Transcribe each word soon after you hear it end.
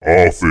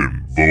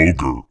often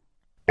vulgar,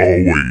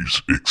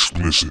 always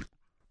explicit,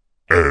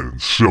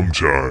 and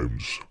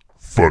sometimes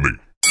funny.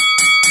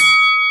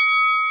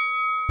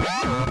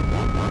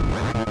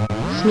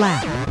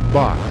 Slap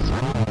Box.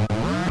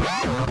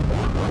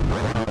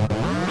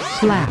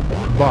 Slap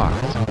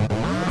Box.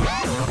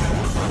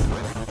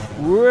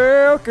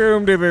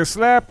 Welcome to the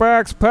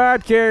Slapbox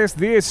Podcast.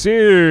 This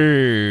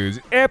is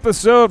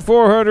episode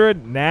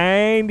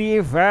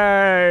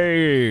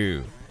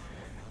 495.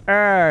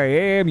 I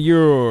am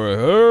your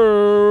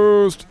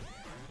host,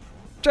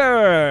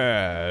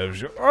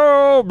 Josh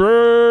Albrecht.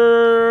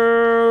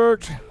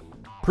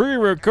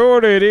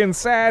 Pre-recorded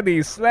inside the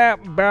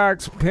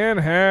Slapbox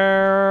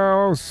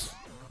penthouse.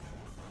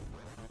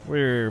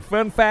 Where,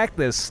 fun fact,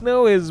 the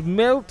snow has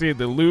melted.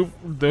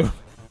 The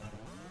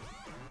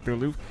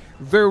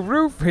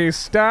roof has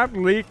stopped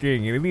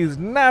leaking and it is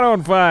not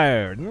on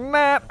fire.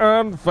 Not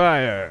on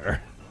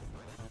fire.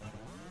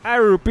 I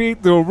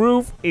repeat, the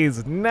roof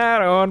is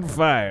not on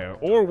fire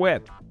or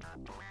wet.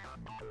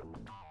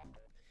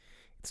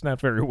 It's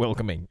not very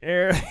welcoming.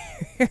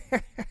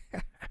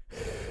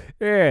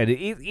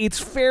 It's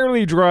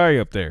fairly dry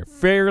up there.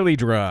 Fairly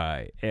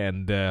dry.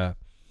 And,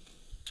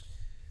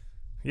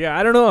 yeah,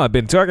 I don't know. I've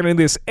been talking in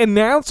this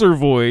announcer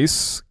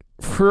voice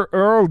for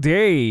all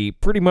day,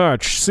 pretty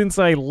much, since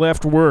I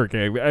left work.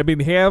 I've been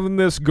having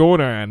this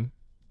going on.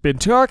 Been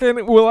talking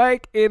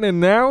like an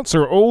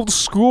announcer, old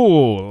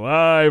school,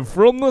 live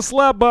from the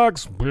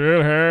Slapbox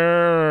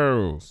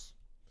penthouse.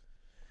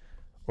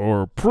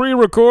 Or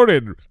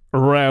pre-recorded,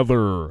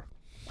 rather.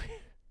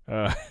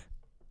 It's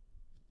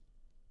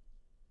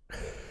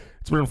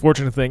an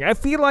unfortunate thing. I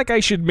feel like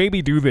I should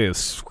maybe do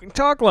this.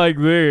 Talk like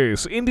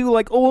this, into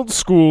like old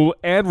school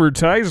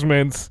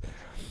advertisements.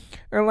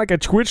 And like a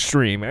Twitch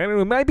stream. I don't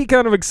know, it might be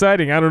kind of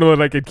exciting. I don't know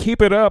that I could keep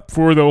it up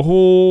for the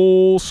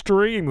whole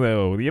stream,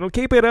 though. You know,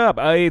 keep it up.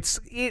 Cialis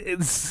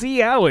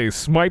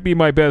might be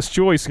my best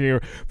choice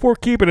here for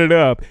keeping it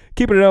up.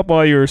 Keeping it up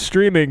while you're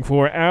streaming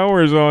for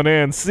hours on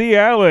end.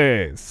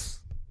 Cialis.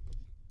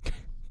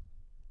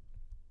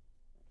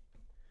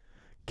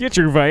 Get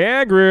your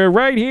Viagra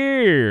right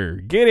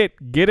here. Get it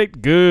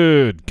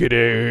good. Get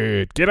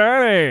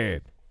on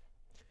it.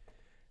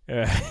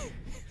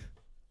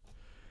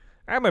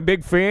 I'm a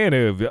big fan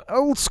of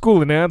old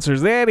school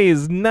announcers. That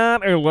is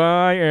not a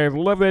lie. I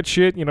love that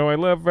shit. You know, I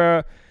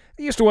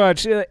used to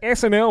watch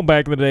SNL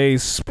back in the day,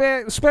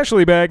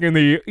 especially back in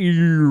the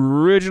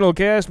original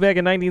cast back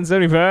in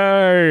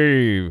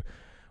 1975,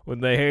 when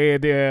they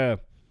had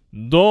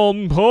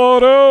Don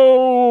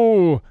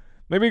Pardo.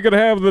 Maybe you could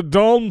have the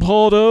Don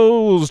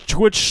Pardo's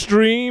Twitch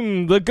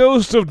stream, the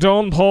ghost of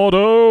Don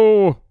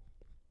Pardo. I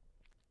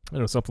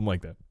don't know, something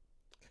like that.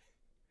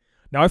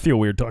 Now I feel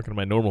weird talking to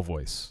my normal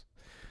voice.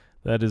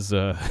 That is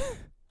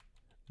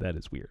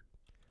weird.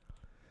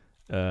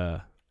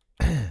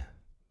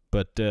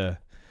 But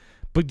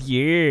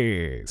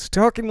yes,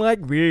 talking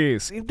like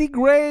this, it'd be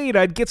great.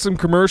 I'd get some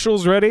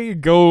commercials ready,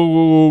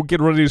 go get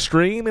ready to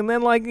stream, and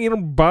then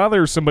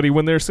bother somebody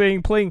when they're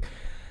playing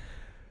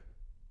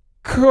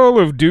Call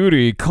of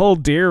Duty,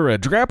 Caldera,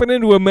 dropping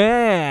into a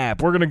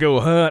map. We're gonna go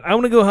hunt. I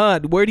wanna go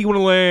hunt. Where do you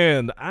wanna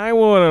land? I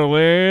wanna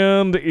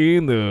land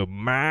in the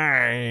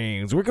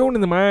mines. We're going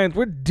in the mines.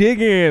 We're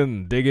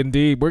digging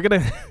deep. We're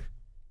gonna.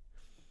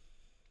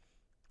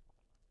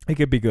 It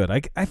could be good.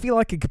 I feel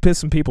like it could piss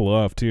some people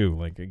off too.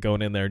 Like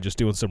going in there and just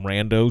doing some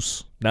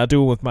randos. Not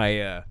doing with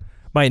my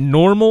my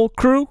normal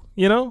crew.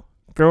 You know,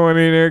 going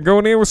in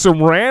with some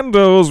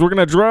randos. We're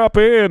gonna drop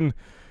in.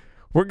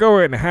 We're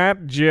going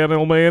hot,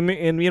 gentlemen,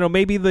 and,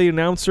 maybe the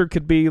announcer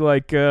could be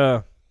like,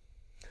 it's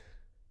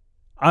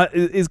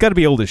got to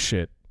be old as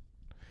shit.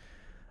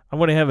 I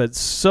want to have it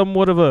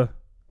somewhat of a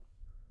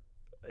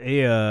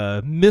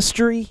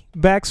mystery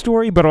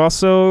backstory, but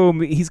also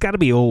he's got to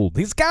be old.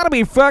 He's got to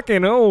be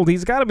fucking old.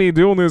 He's got to be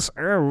doing this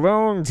a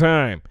long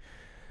time.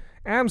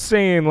 I'm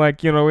saying,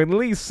 at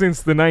least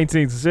since the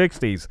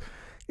 1960s.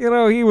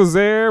 He was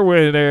there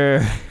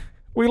when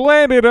we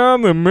landed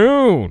on the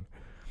moon.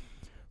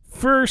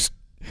 First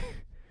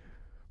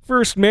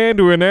man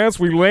to announce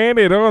we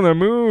landed on the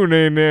moon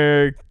in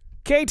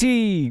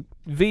KTVS.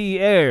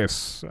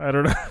 I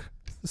don't know.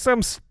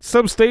 Some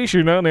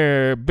station on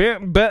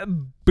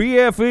BFE,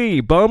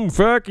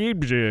 Bumfuck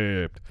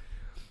Egypt.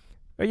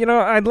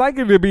 I'd like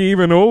it to be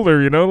even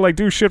older,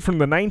 do shit from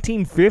the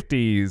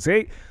 1950s.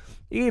 Hey,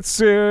 it's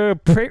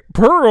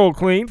Pearl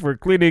Clean for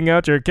cleaning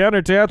out your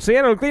countertops and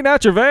it'll clean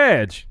out your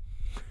vag.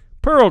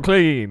 Pearl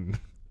Clean.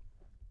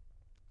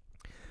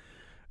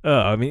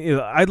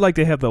 I'd like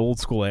to have the old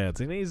school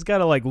ads. And he's got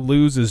to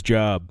lose his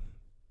job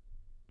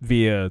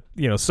via,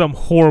 some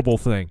horrible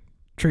thing,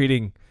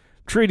 treating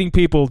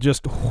people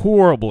just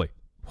horribly.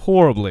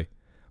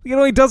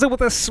 He does it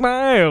with a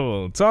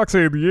smile, talks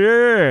in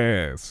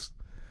yes,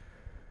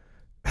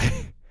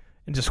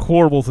 and just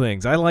horrible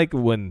things. I like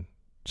when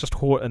just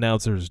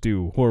announcers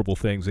do horrible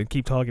things and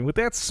keep talking with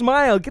that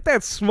smile. Get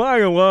that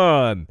smile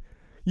on.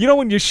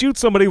 When you shoot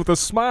somebody with a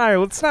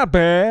smile, it's not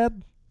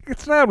bad.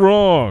 It's not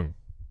wrong.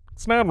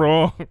 It's not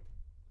wrong.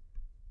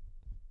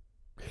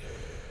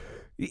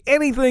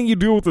 Anything you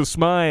do with a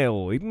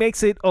smile, it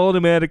makes it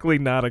automatically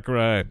not a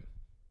crime.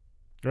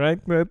 Right?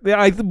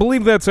 I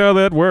believe that's how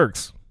that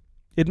works.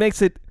 It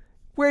makes it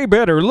way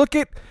better. Look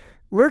at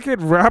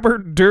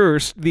Robert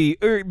Durst, the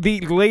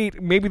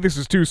late. Maybe this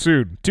is too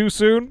soon. Too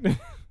soon?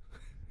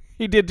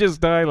 He did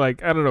just die,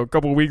 like, I don't know, a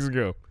couple of weeks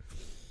ago.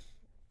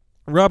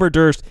 Robert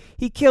Durst,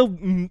 he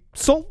killed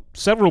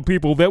several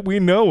people that we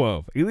know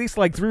of, at least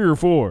like 3 or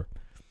 4.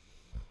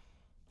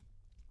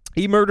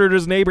 He murdered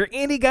his neighbor,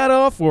 and he got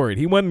off for it.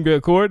 He went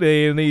to court,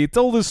 and he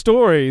told his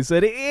story. He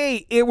said,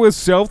 hey, it was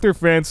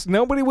self-defense.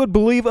 Nobody would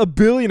believe a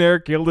billionaire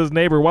killed his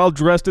neighbor while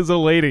dressed as a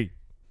lady.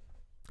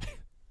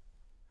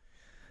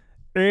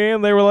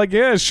 And they were like,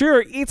 yeah,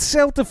 sure, it's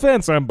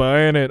self-defense. I'm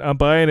buying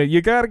it.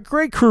 You got a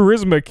great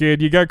charisma,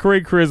 kid. You got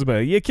great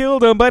charisma. You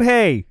killed him, but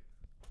hey,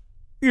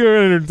 you're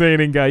an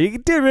entertaining guy. You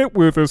did it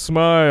with a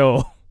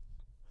smile.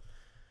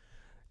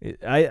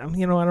 I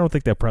don't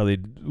think that probably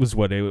was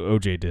what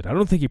OJ did. I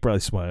don't think he probably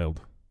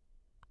smiled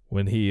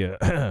when he,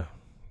 yeah.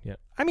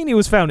 I mean, he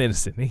was found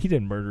innocent. He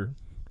didn't murder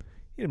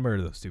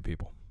those 2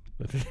 people.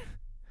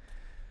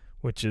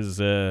 Which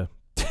is,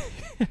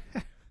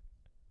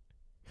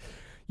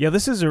 yeah,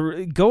 this is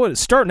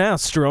starting out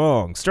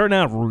strong. Starting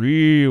out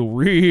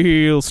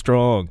real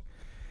strong.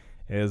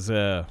 As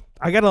I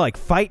gotta like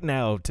fight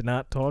now to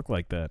not talk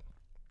like that.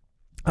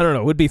 I don't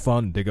know. It would be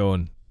fun to go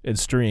and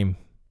stream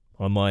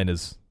online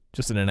as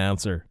just an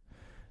announcer.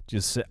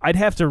 I'd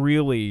have to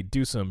really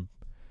do some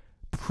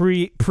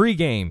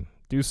pre-game,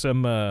 do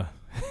some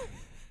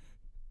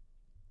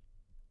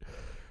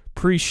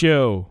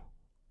pre-show,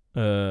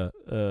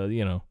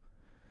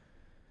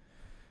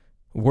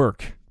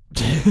 work.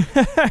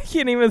 I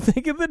can't even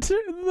think of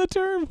the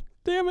term.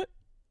 Damn it.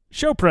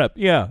 Show prep.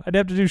 Yeah, I'd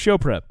have to do show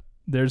prep.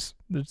 There's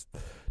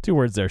 2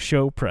 words there.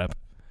 Show prep.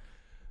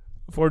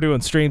 Before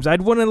doing streams,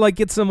 I'd want to like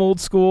get some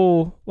old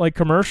school like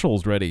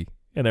commercials ready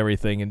and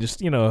everything, and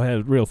just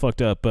have real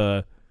fucked up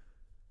and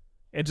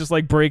just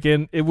like break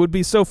in. It would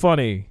be so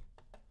funny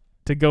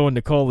to go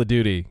into Call of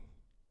Duty,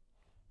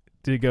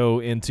 to go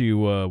into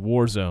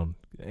Warzone.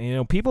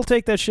 People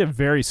take that shit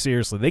very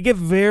seriously. They get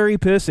very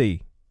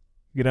pissy,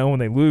 when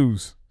they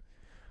lose.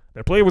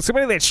 They're playing with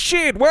somebody that's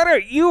shit.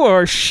 You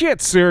are shit,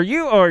 sir.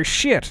 You are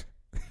shit.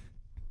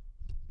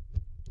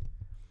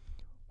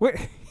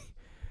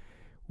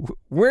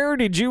 Where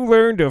did you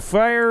learn to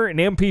fire an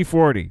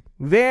MP40?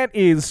 That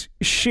is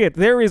shit.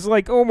 There is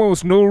like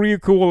almost no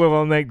recoil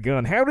on that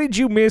gun. How did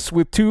you miss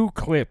with 2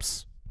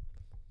 clips?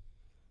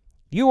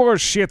 You are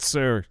shit,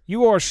 sir.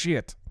 You are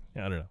shit. I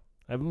don't know.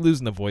 I'm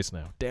losing the voice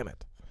now. Damn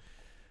it.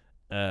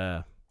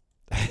 I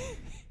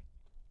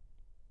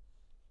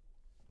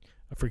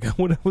forgot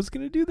what I was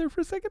going to do there for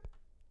a second.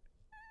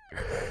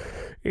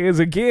 Is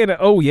again,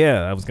 oh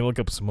yeah, I was going to look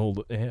up some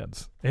old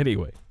ads.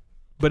 Anyway.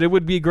 But it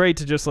would be great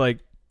to just like,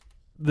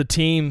 the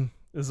team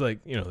is like,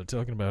 they're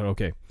talking about,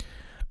 okay,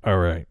 all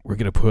right, we're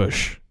going to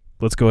push.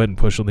 Let's go ahead and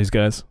push on these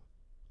guys.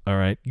 All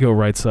right, go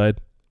right side.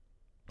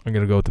 I'm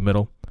going to go with the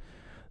middle.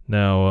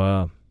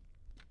 Now,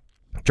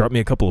 drop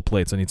me a couple of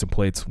plates. I need some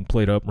plates.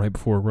 Plate up right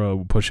before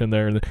we push in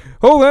there. And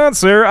hold on,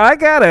 sir. I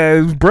got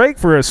a break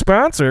for a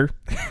sponsor.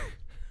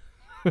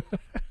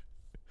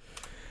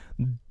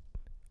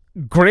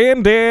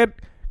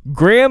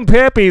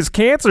 Grandpappy's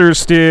cancer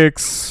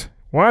sticks.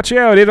 Watch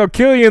out, it'll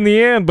kill you in the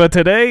end, but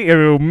today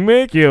it'll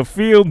make you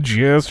feel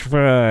just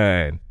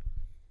fine.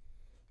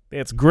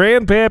 It's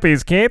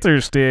Grandpappy's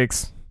cancer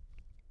sticks.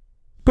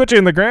 Put you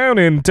in the ground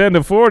in 10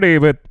 to 40,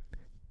 but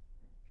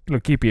it'll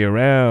keep you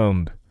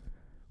around.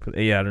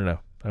 Yeah, I don't know.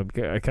 I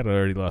kind of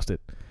already lost it.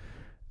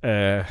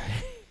 But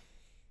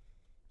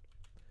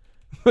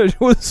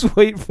just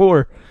wait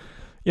for,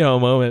 a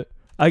moment.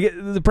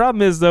 The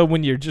problem is, though,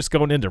 when you're just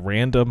going into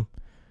random,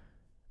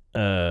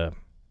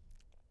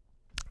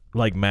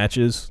 like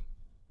matches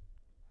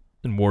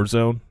in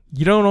Warzone,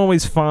 you don't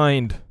always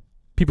find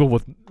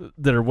people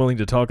that are willing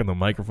to talk on the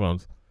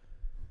microphones,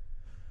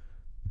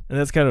 and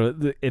that's kind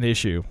of an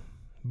issue.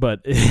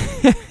 But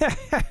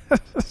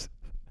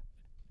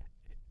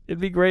it'd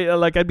be great.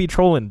 Like I'd be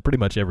trolling pretty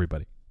much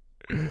everybody.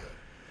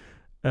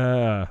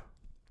 Let's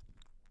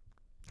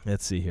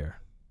see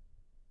here.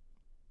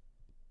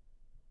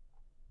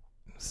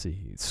 Let's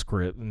see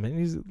script.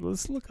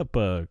 Let's look up.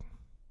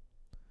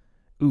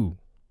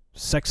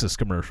 Sexist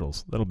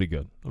commercials. That'll be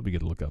good. That'll be good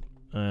to look up.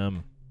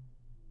 The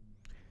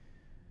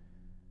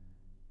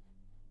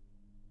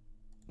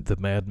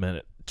Mad Men.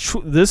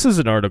 This is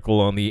an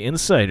article on the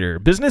Insider,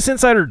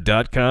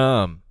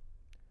 BusinessInsider.com,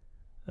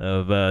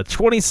 of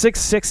 26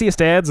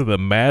 sexiest ads of the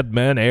Mad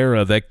Men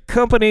era that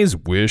companies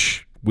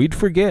wish we'd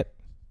forget.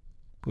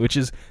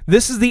 This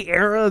is the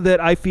era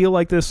that I feel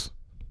like this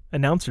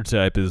announcer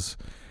type is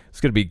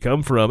going to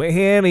come from,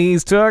 and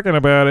he's talking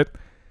about it.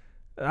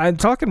 I'm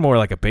talking more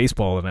like a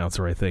baseball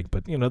announcer, I think,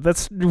 but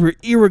that's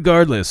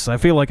irregardless. I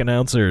feel like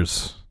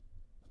announcers,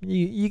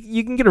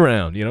 you can get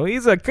around.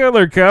 He's a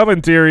color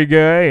commentary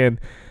guy and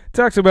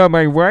talks about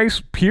my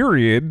wife's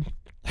period.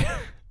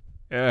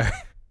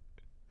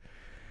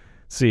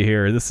 See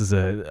here, this is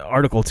an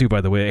article too, by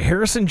the way.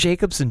 Harrison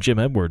Jacobs and Jim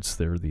Edwards.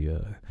 They're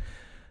the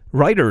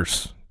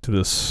writers to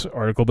this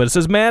article, but it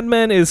says Mad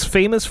Men is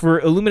famous for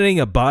illuminating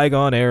a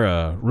bygone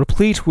era,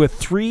 replete with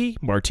 3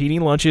 martini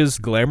lunches,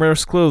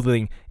 glamorous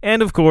clothing,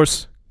 and, of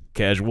course,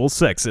 casual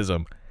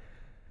sexism.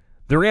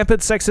 The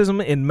rampant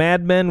sexism in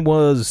Mad Men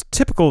was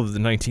typical of the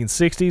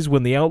 1960s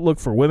when the outlook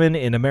for women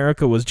in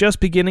America was just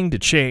beginning to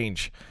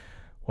change.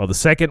 While the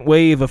second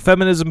wave of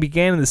feminism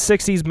began in the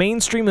 60s,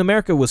 mainstream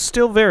America was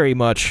still very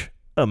much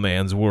a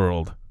man's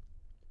world.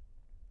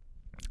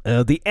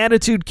 The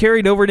attitude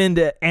carried over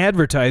into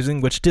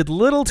advertising, which did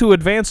little to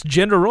advance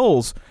gender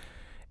roles,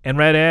 and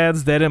read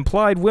ads that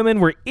implied women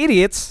were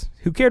idiots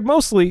who cared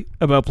mostly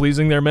about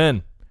pleasing their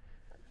men.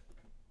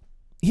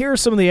 Here are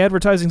some of the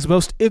advertising's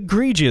most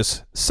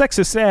egregious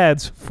sexist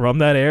ads from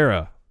that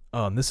era.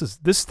 This is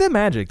the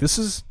magic. This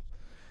is...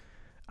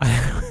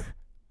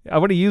 I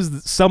want to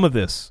use some of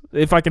this,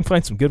 if I can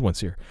find some good ones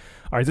here.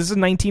 All right, this is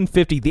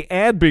 1950. The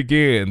ad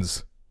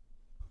begins.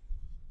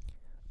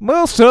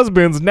 Most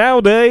husbands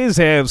nowadays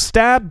have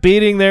stopped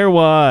beating their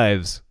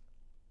wives.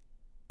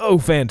 Oh,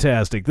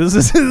 fantastic.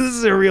 This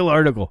is a real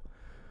article.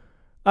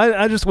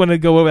 I just want to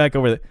go back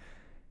over that.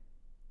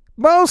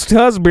 Most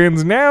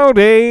husbands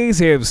nowadays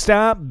have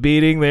stopped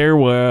beating their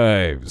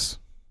wives.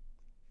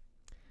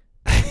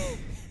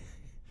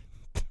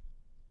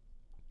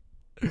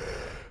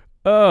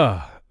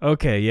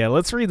 Okay, yeah,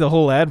 let's read the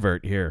whole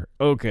advert here.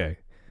 Okay.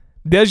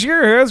 Does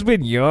your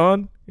husband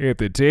yawn at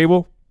the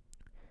table?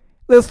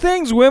 The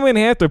things women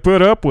have to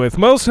put up with.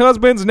 Most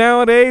husbands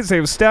nowadays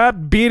have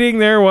stopped beating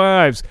their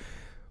wives.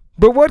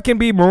 But what can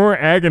be more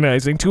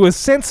agonizing to a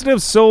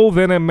sensitive soul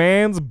than a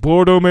man's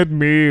boredom at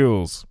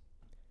meals?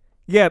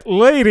 Yet,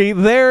 lady,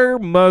 there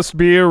must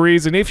be a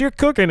reason. If you're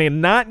cooking and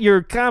not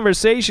your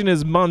conversation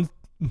is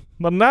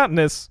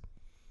monotonous,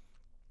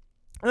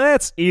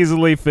 that's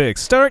easily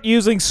fixed. Start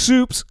using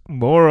soups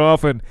more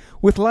often,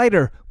 with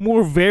lighter,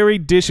 more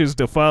varied dishes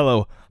to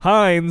follow.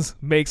 Heinz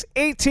makes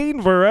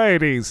 18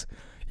 varieties.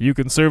 You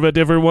can serve a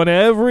different one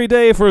every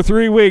day for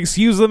 3 weeks.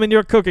 Use them in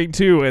your cooking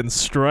too, and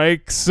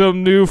strike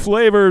some new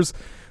flavors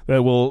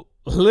that will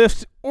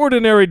lift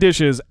ordinary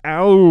dishes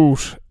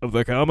out of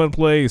the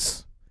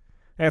commonplace.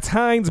 That's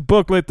Heinz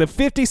booklet, The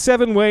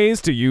 57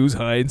 Ways to Use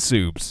Heinz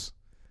Soups.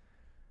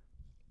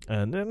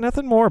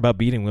 Nothing more about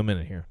beating women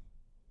in here.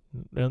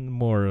 And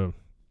more,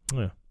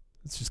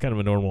 it's just kind of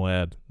a normal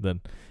ad.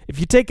 Then, if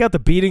you take out the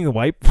beating the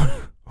white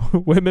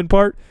women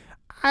part,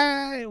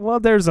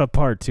 there's a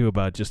part too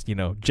about just,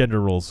 gender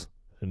roles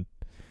and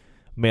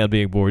man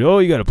being bored. Oh,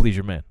 you got to please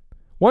your man.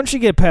 Once you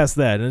get past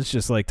that, and it's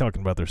just like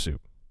talking about their soup.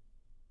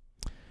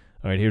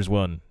 All right, here's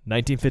one.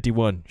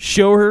 1951.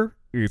 Show her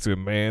it's a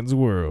man's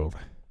world.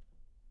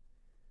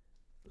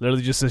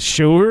 Literally just says,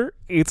 show her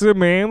it's a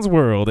man's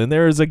world. And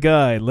there is a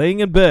guy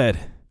laying in bed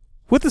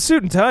with a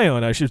suit and tie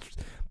on,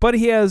 but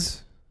he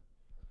has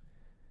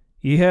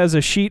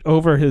a sheet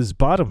over his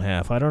bottom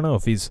half. I don't know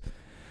if he's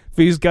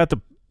got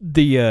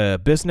the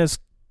business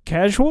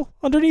casual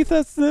underneath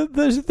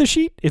the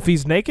sheet. If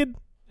he's naked,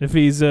 if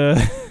he's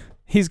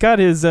he's got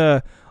his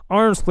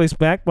arms placed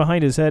back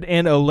behind his head,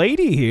 and a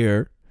lady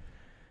here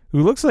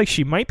who looks like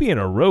she might be in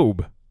a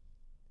robe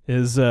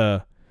is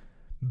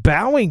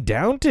bowing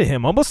down to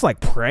him, almost like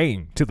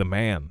praying to the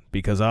man,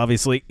 because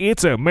obviously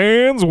it's a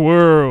man's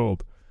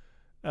world.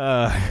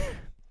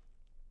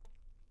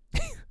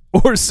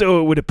 Or so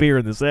it would appear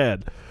in this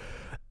ad.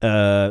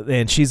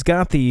 And she's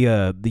got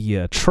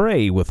the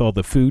tray with all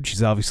the food.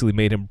 She's obviously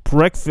made him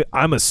breakfast.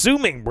 I'm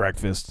assuming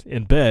breakfast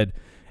in bed.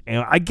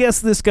 And I guess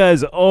this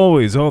guy's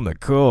always on the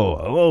call,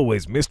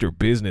 always Mr.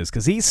 Business,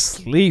 because he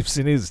sleeps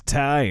in his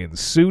tie and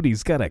suit.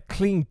 He's got a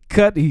clean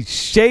cut. He's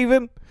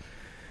shaven.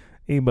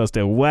 He must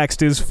have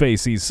waxed his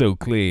face. He's so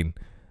clean.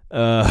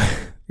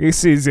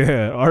 This is an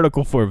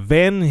article for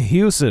Van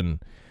Heusen.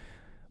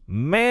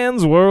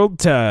 Man's World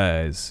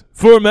Ties.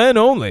 For men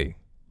only.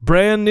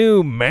 Brand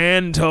new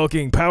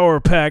man-talking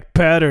power-packed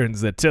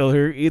patterns that tell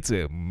her it's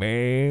a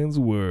man's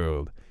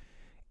world.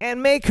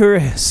 And make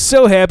her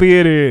so happy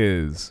it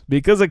is.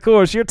 Because, of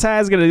course, your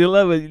tie's going to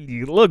love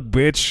it. Look,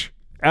 bitch,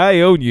 I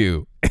own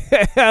you.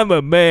 I'm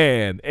a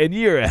man, and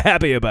you're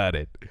happy about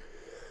it.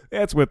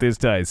 That's what this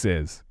tie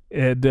says.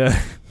 And,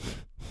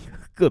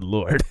 good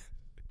Lord.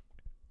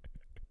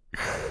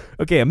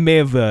 Okay, I may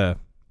have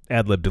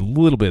ad-libbed a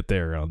little bit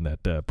there on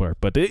that part,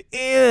 but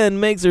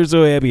and makes her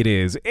so happy it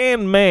is.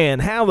 And man,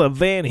 how the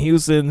Van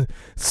Heusen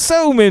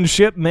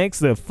sew-manship makes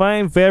the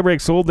fine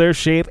fabrics hold their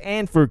shape.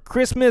 And for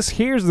Christmas,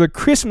 here's the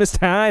Christmas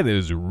tie that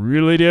is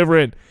really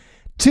different.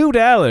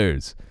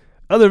 $2.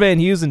 Other Van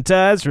Heusen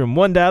ties from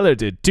 $1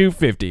 to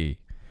 $2.50.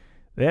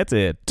 That's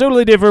a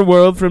totally different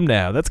world from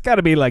now. That's got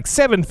to be like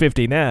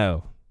 $7.50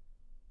 now.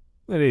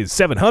 It is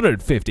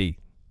 $750.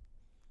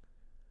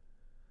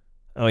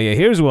 Oh yeah,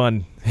 here's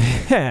one.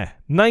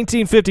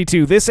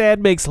 1952. This ad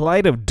makes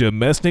light of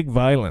domestic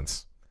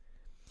violence.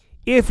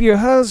 If your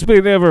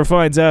husband ever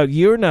finds out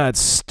you're not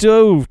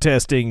stove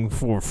testing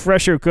for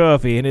fresher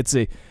coffee, and it's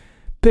a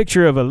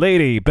picture of a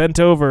lady bent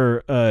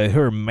over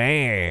her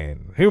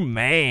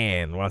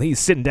man, while he's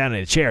sitting down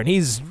in a chair, and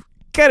he's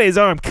got his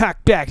arm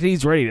cocked back and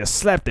he's ready to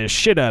slap the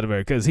shit out of her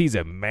because he's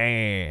a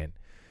man.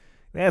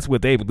 That's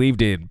what they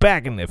believed in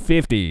back in the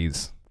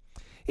 50s.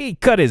 He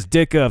cut his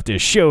dick off to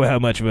show how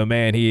much of a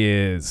man he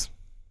is.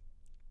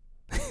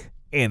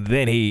 And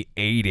then he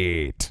ate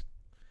it.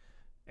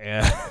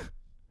 It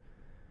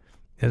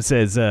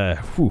says,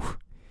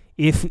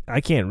 if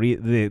I can't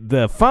read,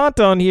 the font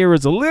on here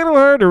is a little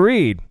hard to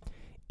read.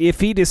 If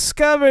he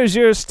discovers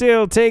you're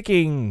still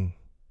taking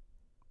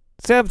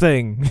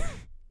something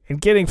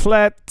and getting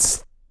flat,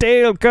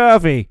 stale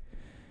coffee,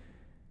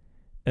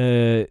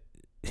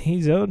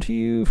 he's on to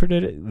you for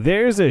the.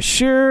 There's a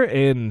sure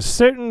and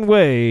certain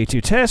way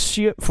to test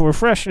you for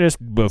freshness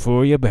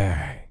before you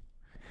buy.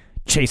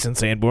 Chasing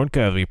Sanborn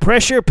Coffee.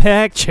 Pressure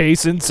pack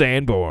Chasing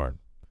Sanborn.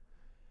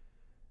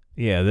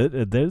 Yeah,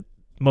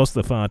 most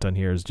of the font on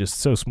here is just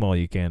so small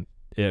you can't.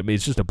 I mean,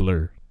 it's just a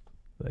blur.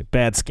 Like,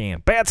 bad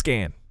scan. Bad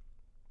scan.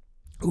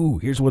 Ooh,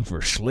 here's one for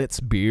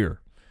Schlitz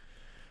beer.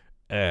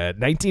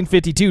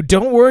 1952.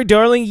 Don't worry,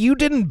 darling. You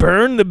didn't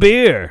burn the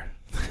beer.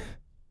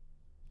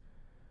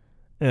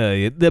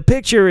 The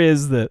picture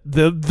is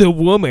the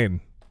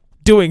woman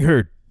doing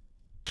her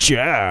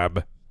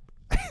job.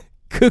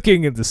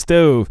 Cooking in the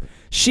stove.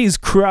 She's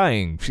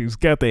crying. She's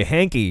got the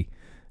hanky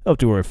up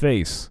to her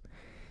face.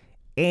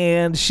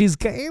 And she's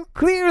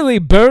clearly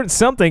burnt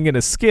something in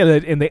a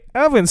skillet, and the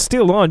oven's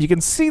still on. You can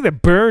see the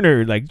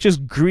burner, like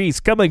just grease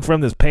coming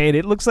from this pan.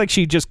 It looks like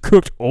she just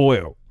cooked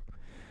oil,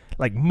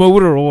 like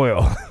motor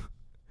oil.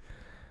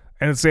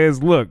 And it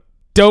says, look,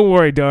 don't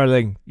worry,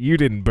 darling, you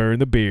didn't burn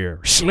the beer.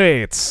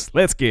 Schlitz,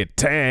 let's get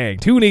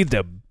tagged. Who needs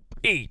to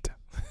eat?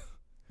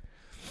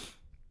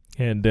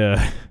 And,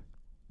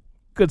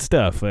 good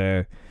stuff.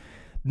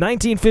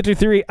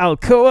 1953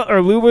 Alcoa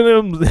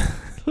aluminum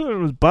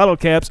bottle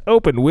caps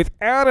open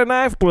without a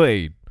knife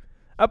blade,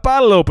 a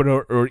bottle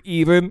opener, or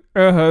even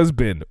a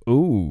husband.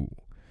 Ooh.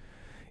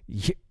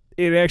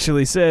 It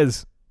actually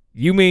says,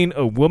 you mean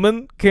a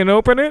woman can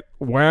open it?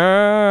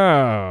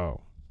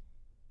 Wow.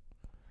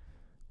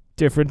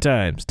 Different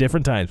times,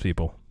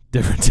 people.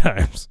 Different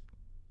times.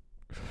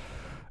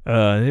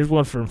 Here's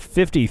one from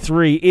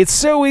 53. It's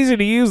so easy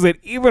to use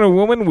that even a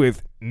woman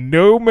with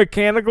no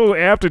mechanical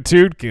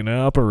aptitude can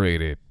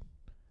operate it.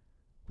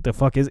 What the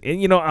fuck is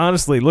it? And,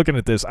 honestly, looking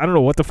at this, I don't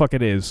know what the fuck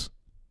it is.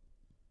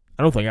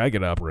 I don't think I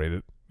could operate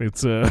it.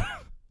 It's,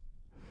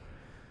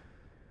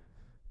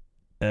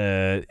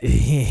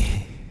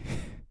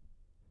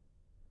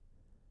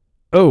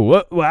 oh,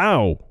 what?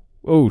 Wow.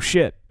 Oh,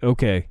 shit.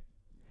 Okay.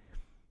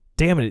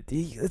 Damn it.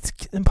 It's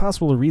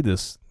impossible to read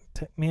this.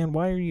 Man,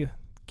 why are you...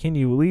 Can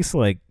you at least,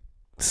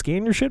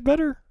 scan your shit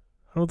better?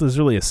 I don't know if this is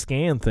really a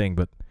scan thing,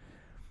 but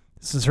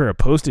this is a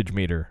postage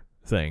meter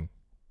thing.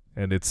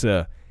 And it's,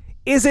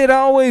 is it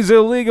always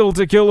illegal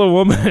to kill a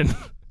woman?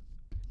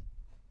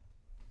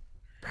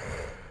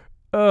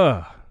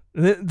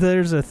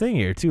 There's a thing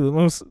here, too. It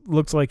most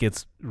looks like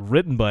it's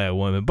written by a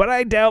woman, but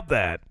I doubt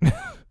that.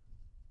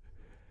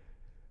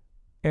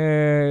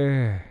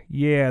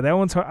 Yeah, that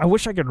one's hard. I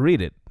wish I could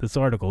read it, this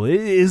article.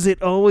 Is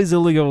it always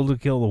illegal to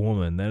kill a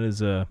woman? That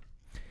is,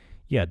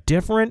 yeah,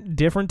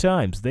 different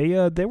times. They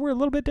were a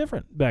little bit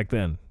different back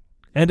then.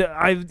 And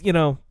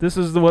this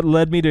is what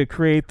led me to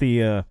create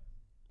the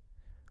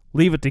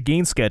Leave It to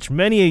Geen sketch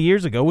many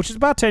years ago, which is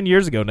about 10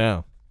 years ago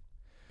now.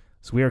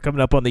 So we are coming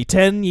up on the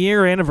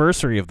 10-year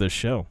anniversary of this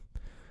show.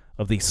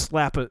 Of the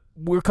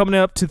we're coming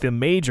up to the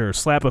major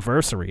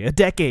slap-iversary. A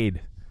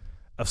decade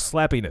of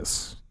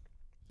slappiness.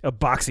 Of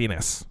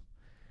boxiness.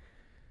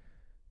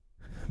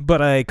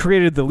 But I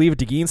created the Leave It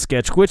to Geen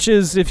sketch, which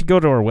is, if you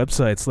go to our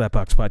website,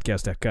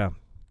 slapboxpodcast.com,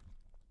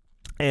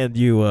 and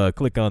you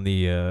click on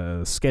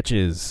the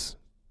sketches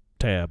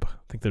tab. I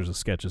think there's a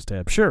sketches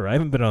tab. Sure, I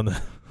haven't been on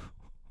the...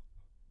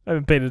 I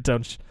haven't paid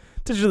attention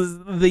to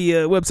the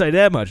website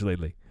that much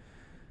lately.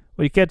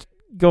 Well, you can't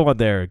go on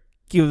there,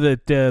 give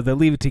it the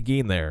Leave It to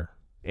Geen there.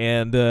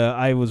 And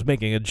I was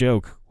making a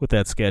joke with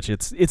that sketch.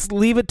 It's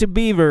Leave It to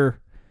Beaver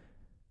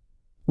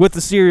with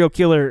the serial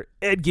killer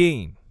Ed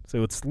Gein.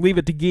 So it's Leave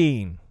It to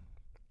Geen.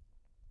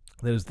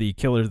 That is the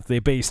killer that they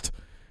based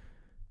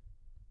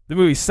the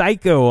movie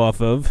Psycho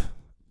off of,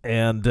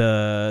 and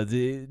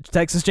the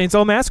Texas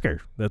Chainsaw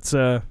Massacre. That's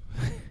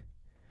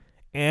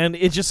and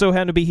it just so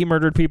happened to be he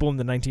murdered people in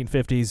the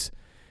 1950s,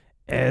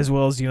 as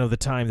well as the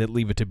time that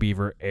Leave It to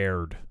Beaver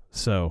aired.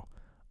 So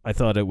I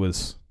thought it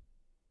was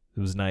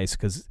nice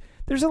because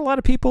there's a lot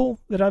of people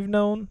that I've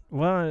known.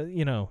 Well,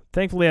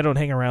 thankfully I don't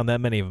hang around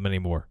that many of them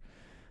anymore.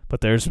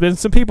 But there's been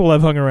some people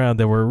I've hung around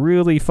that were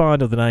really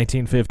fond of the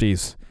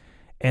 1950s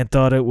and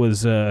thought it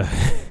was a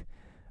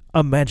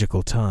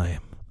magical time.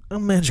 A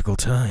magical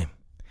time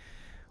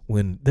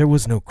when there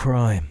was no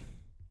crime.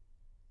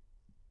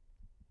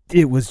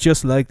 It was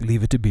just like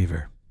Leave It to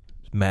Beaver.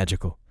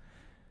 Magical.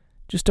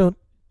 Just don't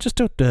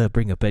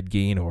bring up Ed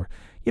Gein or,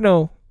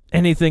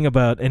 anything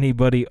about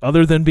anybody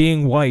other than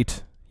being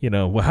white,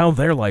 how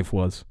their life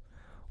was.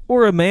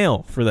 Or a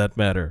male, for that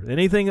matter.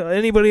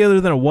 Anybody other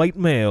than a white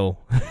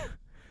male.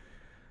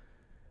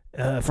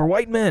 For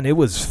white men, it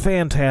was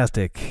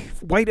fantastic.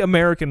 White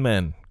American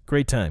men.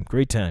 Great time.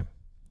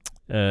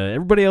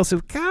 Everybody else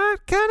is kind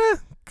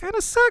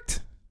of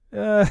sucked.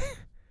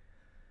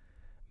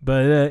 But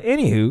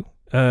anywho,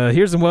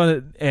 here's the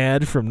one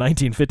ad from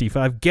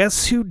 1955.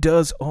 Guess who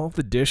does all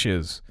the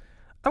dishes?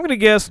 I'm gonna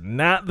guess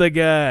not the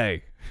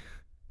guy.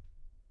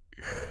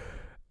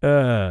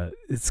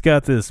 It's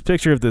got this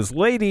picture of this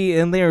lady,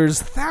 and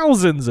there's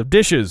thousands of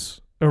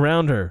dishes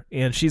around her,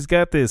 and she's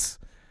got this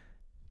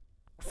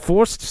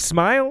forced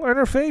smile on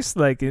her face.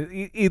 Like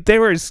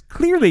there was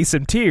clearly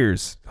some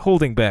tears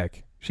holding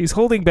back. She's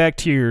holding back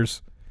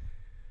tears.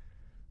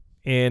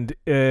 And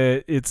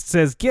it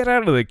says, "Get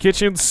out of the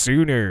kitchen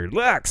sooner.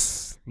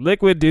 Lux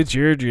liquid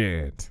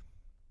detergent."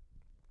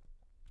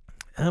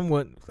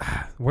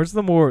 Where's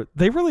the more?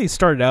 They really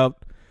started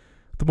out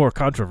the more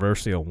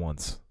controversial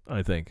ones,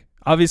 I think.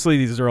 Obviously,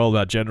 these are all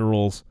about gender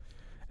roles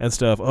and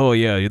stuff. Oh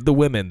yeah, the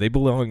women, they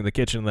belong in the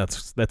kitchen.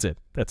 That's it.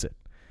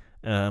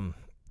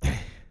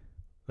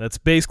 That's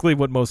basically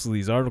what most of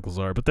these articles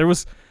are. But there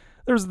was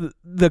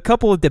the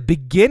couple at the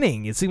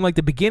beginning. It seemed like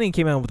the beginning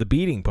came out with the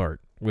beating part,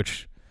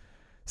 which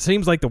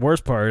seems like the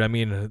worst part. I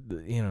mean,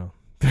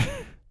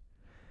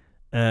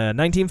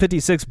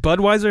 1956,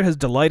 Budweiser has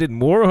delighted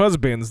more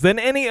husbands than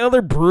any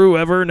other brew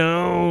ever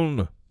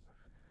known.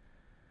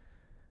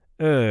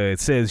 It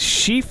says,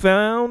 she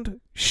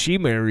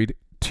married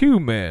 2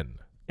 men.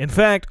 In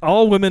fact,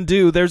 all women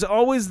do. There's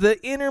always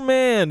the inner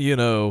man,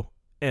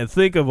 And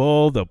think of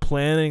all the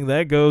planning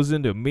that goes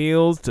into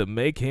meals to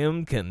make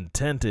him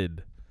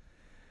contented.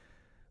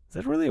 Is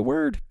that really a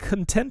word?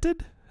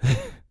 Contented?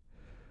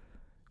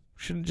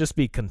 Shouldn't just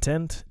be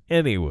content?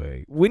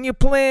 Anyway, when you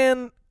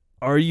plan,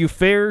 are you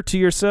fair to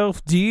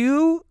yourself? Do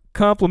you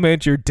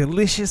compliment your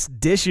delicious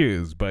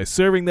dishes by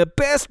serving the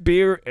best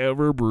beer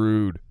ever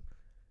brewed?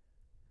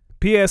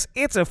 P.S.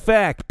 It's a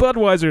fact.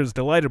 Budweiser has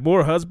delighted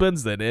more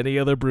husbands than any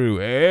other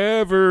brew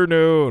ever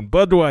known.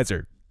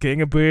 Budweiser,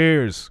 king of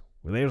beers.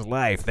 Where there's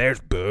life, there's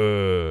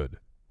Bud.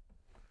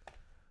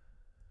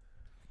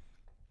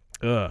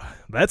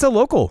 That's a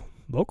local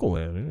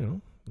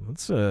ad,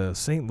 That's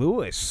St.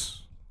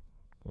 Louis,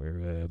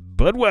 where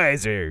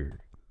Budweiser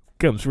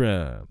comes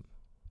from.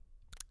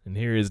 And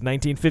here is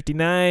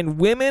 1959.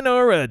 Women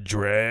are a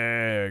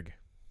drag.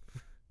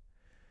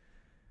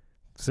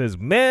 It says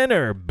men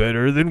are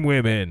better than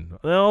women.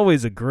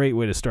 Always a great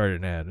way to start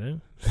an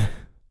ad.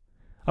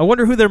 I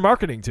wonder who they're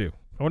marketing to.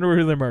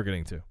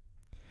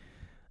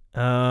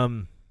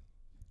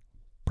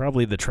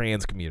 Probably the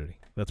trans community.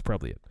 That's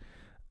probably it.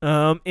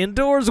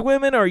 Indoors,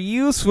 women are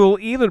useful,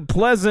 even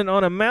pleasant.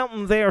 On a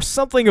mountain, they are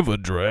something of a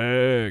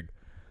drag.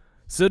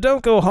 So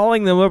don't go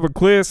hauling them over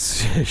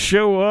cliffs.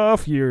 Show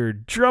off your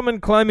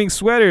Drummond climbing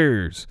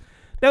sweaters.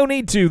 No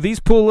need to. These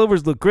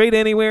pullovers look great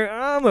anywhere,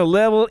 on the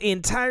level,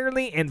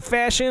 entirely in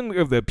fashion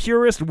of the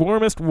purest,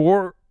 warmest,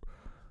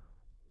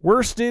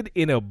 worsted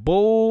in a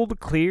bold,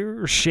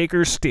 clear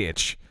shaker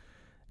stitch.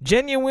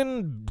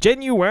 Genuine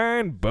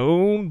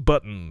bone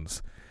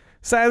buttons.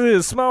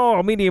 Sizes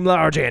small, medium,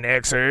 large, and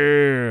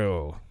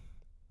XL.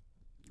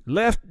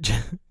 Left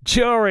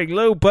jarring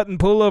low button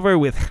pullover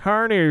with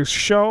harness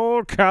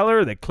shawl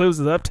collar that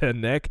closes up to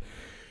neck.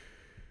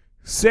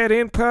 Set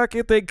in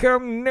pocket, they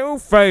come no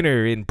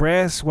finer in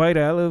brass, white,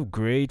 olive,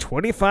 gray.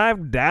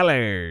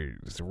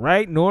 $25.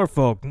 Right,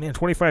 Norfolk. Man,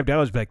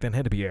 $25 back then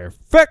had to be a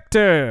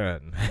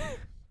fecton.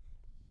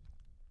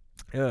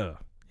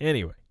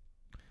 Anyway.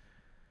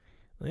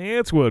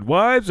 That's what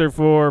wives are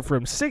for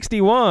from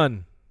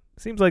 61.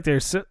 Seems like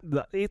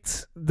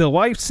the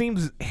wife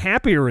seems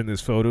happier in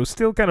this photo.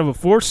 Still kind of a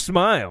forced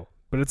smile,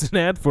 but it's an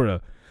ad for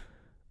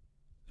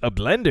a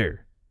blender.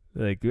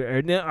 Like,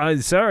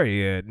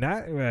 sorry,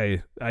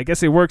 I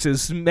guess it works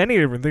as many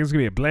different things. It could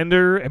be a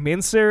blender, a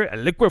mincer, a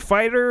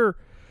liquefier.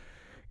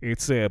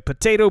 It's a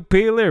potato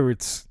peeler.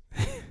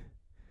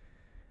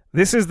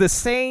 This is the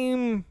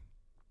same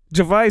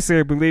device,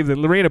 I believe, that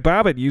Lorena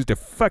Bobbitt used to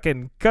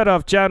fucking cut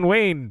off John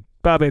Wayne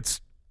Bobbitt's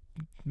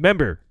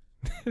member.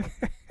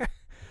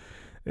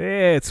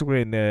 It's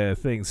when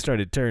things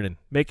started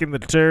making the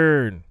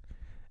turn.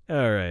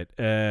 All right.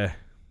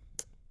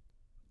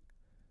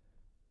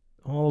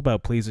 All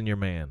about pleasing your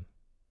man.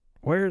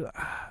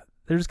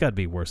 There's got to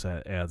be worse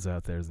ads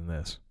out there than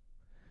this.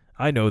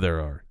 I know there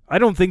are. I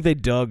don't think they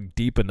dug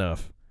deep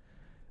enough.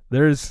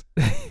 There's...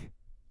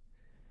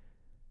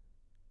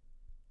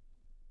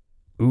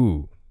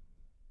 Ooh.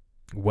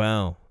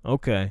 Wow.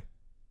 Okay.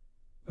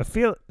 I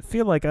feel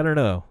like, I don't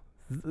know.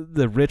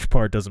 The rich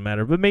part doesn't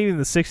matter, but maybe in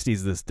the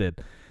 60s this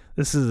did.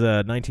 This is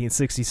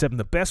 1967.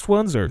 The best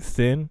ones are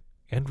thin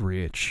and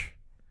rich.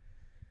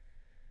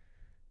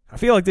 I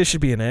feel like this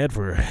should be an ad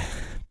for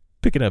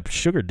picking up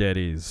sugar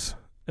daddies.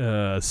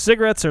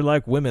 Cigarettes are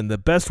like women. The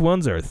best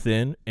ones are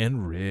thin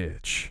and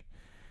rich.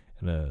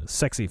 And a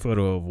sexy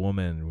photo of a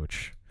woman,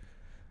 which...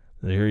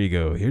 There you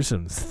go. Here's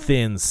some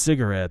thin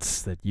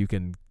cigarettes that you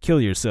can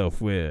kill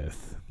yourself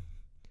with.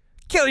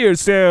 Kill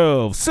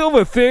yourself!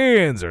 Silver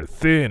Thins are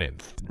thin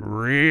and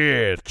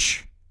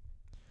rich.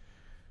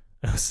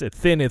 I said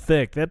thin and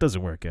thick. That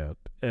doesn't work out.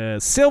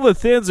 Silver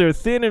Thins are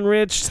thin and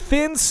rich.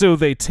 Thin so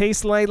they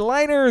taste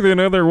lighter than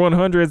other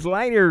 100s,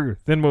 lighter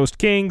than most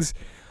Kings.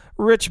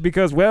 Rich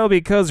because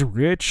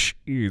rich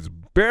is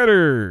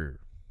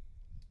better.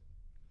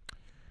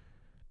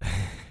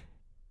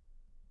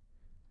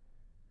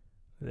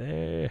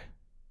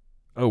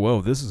 Oh,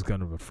 whoa, this is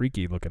kind of a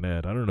freaky looking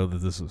ad. I don't know that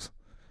this is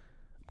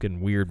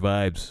getting weird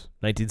vibes.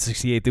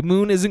 1968. The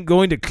moon isn't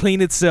going to clean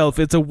itself.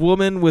 It's a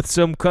woman with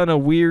some kind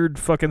of weird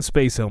fucking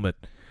space helmet.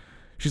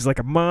 She's like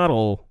a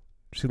model.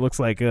 She looks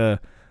like very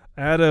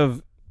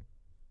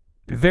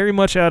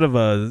much out of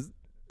a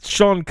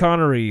Sean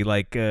Connery,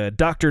 like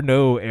Dr.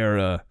 No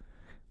era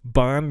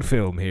Bond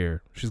film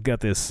here. She's got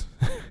this,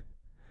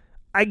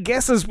 I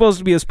guess it's supposed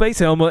to be a space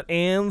helmet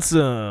and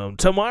some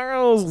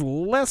tomorrow's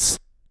less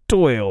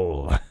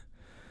oil.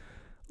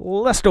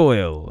 Less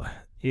oil.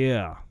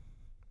 Yeah.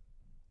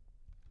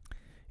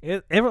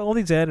 All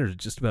these ads are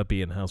just about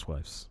being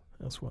housewives.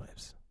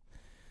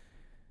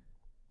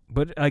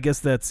 But I guess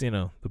that's,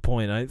 the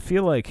point. I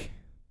feel like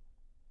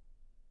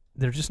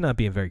they're just not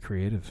being very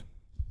creative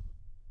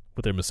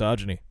with their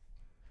misogyny.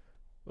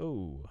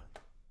 Oh,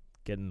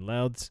 getting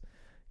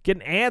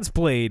ads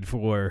played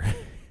for.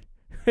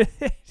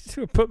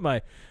 Put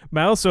my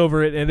mouse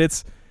over it, and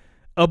it's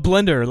a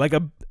blender, like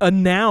a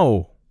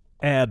now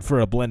ad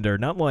for a blender,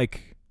 not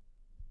like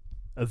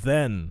a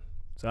then.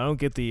 So I don't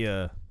get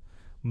the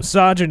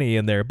misogyny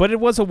in there, but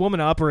it was a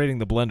woman operating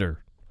the blender,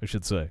 I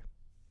should say.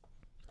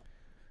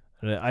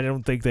 And I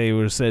don't think they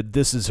would have said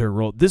this is her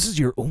role. This is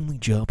your only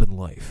job in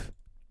life,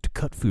 to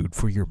cut food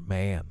for your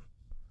man.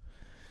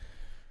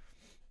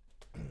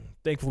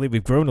 Thankfully,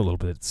 we've grown a little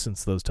bit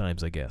since those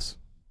times, I guess.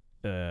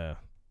 Then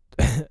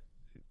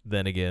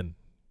again,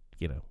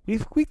 we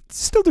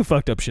still do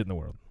fucked up shit in the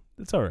world.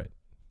 It's all right.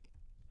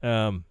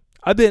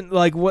 I've been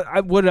like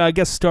what I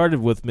guess started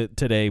with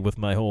today with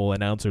my whole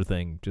announcer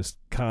thing, just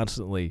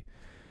constantly.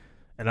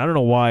 And I don't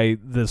know why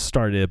this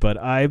started, but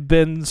I've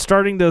been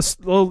starting this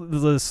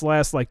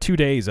last like 2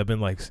 days. I've been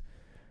like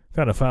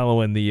kind of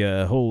following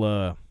the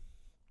whole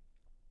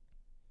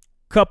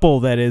couple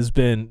that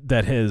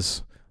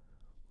has,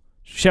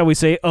 shall we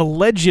say,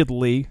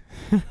 allegedly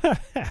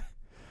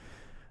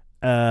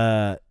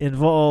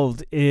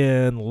involved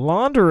in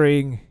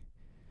laundering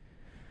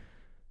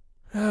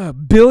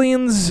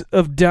billions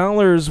of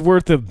dollars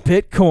worth of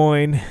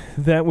Bitcoin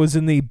that was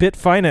in the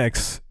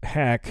Bitfinex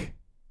hack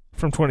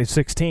from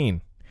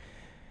 2016.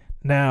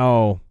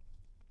 Now,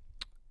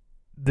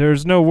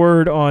 there's no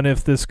word on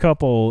if this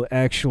couple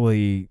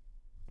actually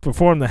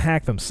performed the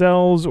hack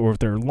themselves or if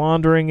they're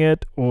laundering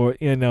it, or,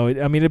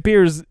 it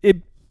appears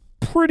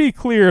pretty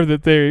clear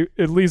that they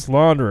at least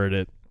laundered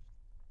it.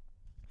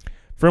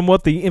 From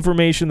what the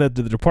information that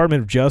the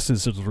Department of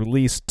Justice has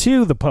released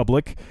to the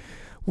public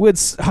would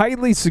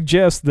highly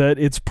suggest that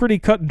it's pretty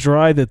cut and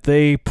dry that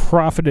they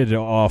profited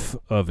off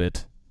of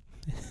it.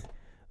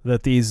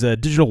 That these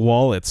digital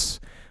wallets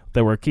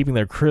that were keeping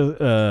their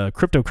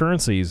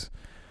cryptocurrencies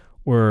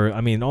were,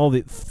 all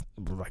the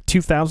like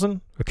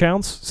 2,000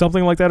 accounts,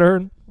 something like that I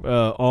heard,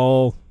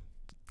 all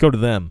go to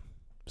them.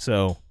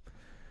 So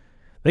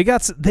they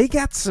got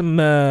some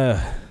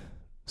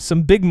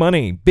big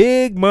money,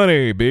 big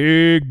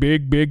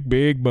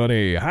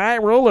money. High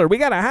roller. We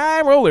got a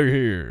high roller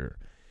here.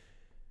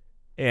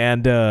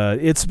 And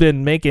it's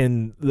been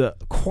making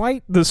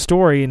quite the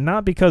story,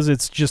 not because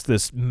it's just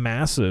this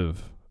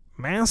massive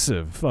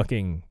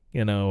fucking,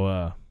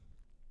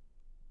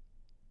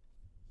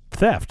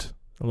 theft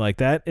like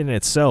that in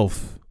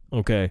itself.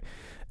 Okay.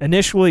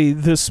 Initially,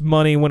 this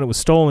money, when it was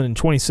stolen in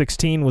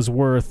 2016, was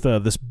worth,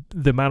 the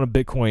amount of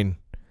Bitcoin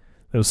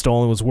that was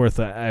stolen was worth,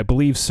 I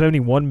believe,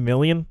 $71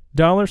 million.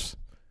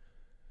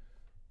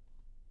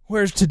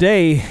 Whereas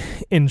today,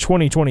 in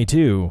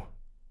 2022,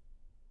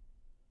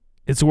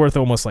 it's worth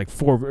almost like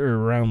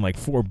around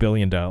 $4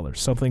 billion,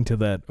 something to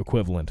that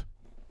equivalent.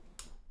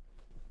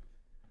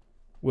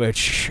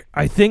 Which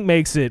I think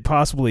makes it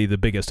possibly the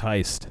biggest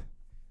heist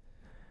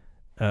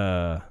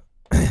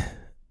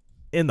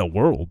in the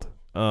world.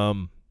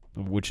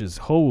 Which is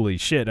holy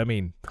shit.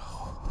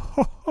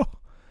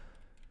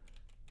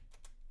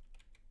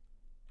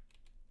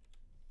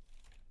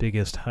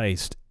 Biggest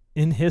heist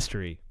in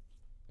history.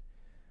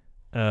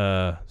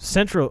 Heist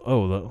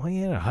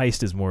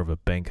is more of a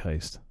bank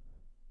heist.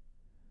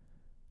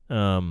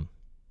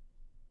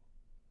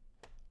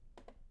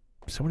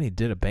 Somebody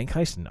did a bank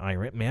heist in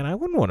Iran. Man, I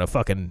wouldn't want to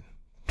fucking...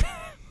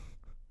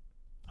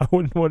 I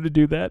wouldn't want to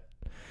do that.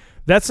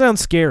 That sounds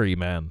scary,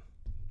 man.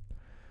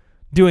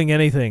 Doing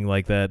anything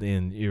like that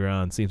in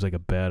Iran seems like a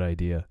bad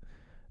idea.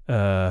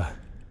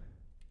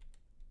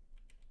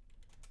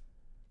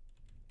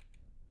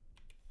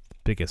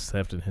 Biggest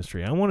theft in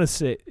history. I want to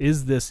say,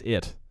 is this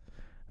it?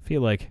 I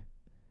feel like...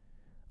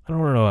 I don't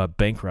want to know about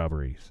bank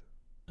robberies.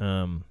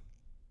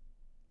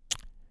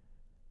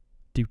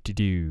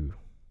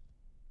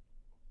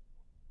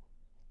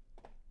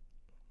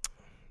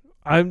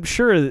 I'm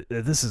sure that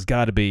this has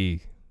got to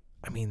be...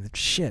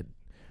 shit.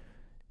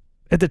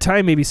 At the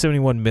time, maybe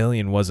 71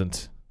 million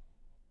wasn't...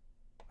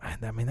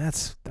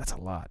 that's a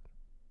lot.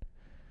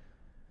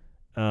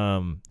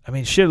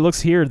 Shit, it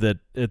looks here that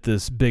at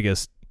this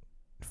biggest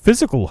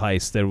physical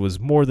heist, there was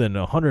more than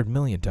 $100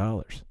 million.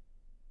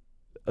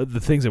 the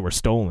things that were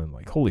stolen.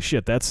 Like, holy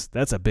shit, that's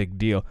a big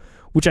deal.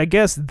 Which I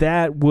guess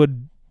that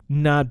would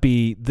not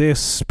be,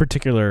 this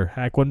particular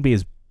hack wouldn't be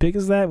as big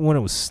as that when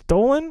it was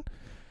stolen.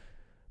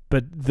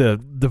 But the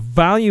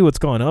value it's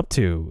gone up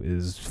to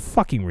is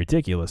fucking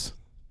ridiculous.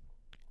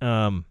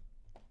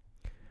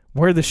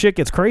 Where the shit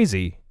gets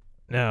crazy.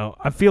 Now,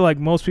 I feel like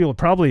most people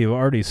probably have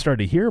already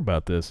started to hear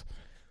about this.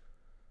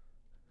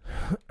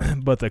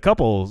 But the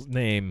couple's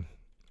names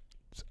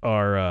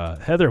are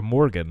Heather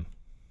Morgan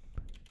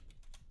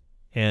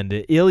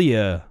and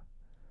Ilya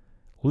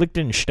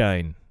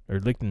Lichtenstein. Or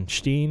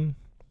Lichtenstein.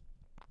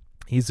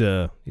 He's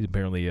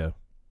apparently of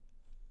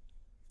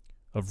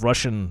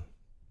Russian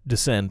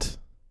descent.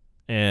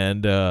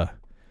 And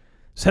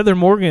Heather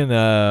Morgan,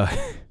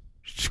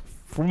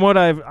 from what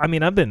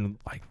I've been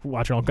like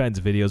watching all kinds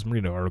of videos, I'm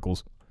reading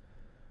articles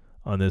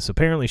on this.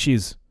 Apparently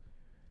she's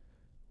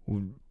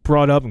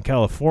brought up in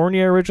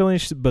California originally,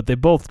 but they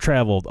both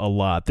traveled a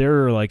lot.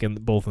 They're like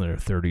both in their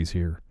 30s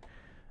here.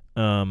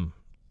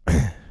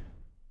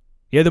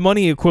 Yeah, the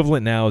money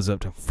equivalent now is up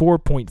to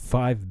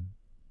 $4.5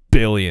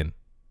 billion.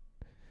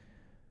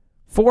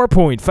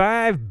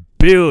 $4.5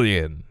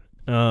 billion.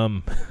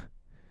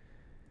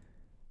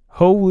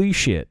 Holy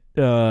shit.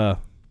 They're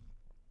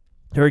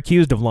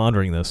accused of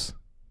laundering this.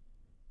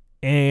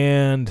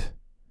 And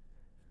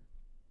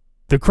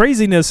the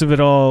craziness of it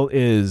all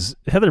is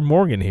Heather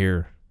Morgan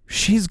here.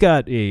 She's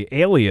got a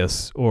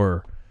alias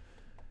or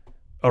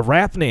a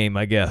rap name,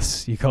 I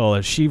guess you call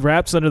it. She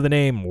raps under the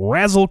name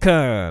Razzle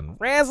Khan.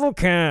 Razzle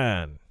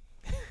Khan.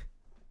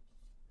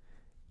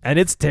 And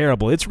it's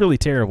terrible. It's really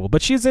terrible.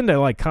 But she's into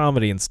like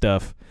comedy and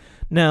stuff.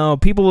 Now,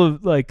 people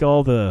have like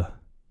all the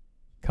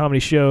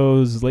comedy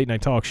shows, late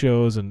night talk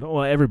shows, and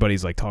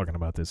everybody's like talking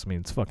about this. I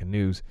mean, it's fucking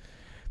news.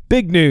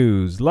 Big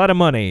news. A lot of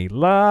money. A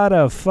lot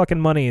of fucking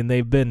money. And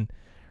they've been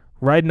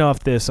riding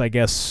off this, I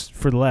guess,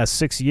 for the last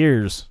 6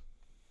 years.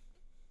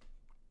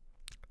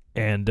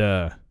 And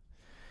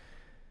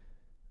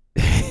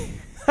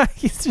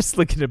he's just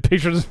looking at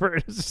pictures for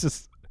it. It's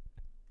just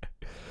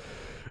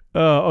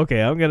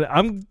okay, I'm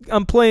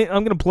gonna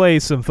play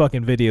some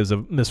fucking videos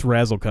of Miss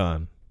Razzle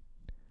Khan.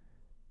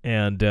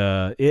 And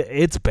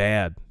it's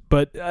bad.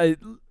 But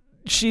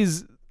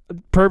she's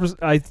purpose.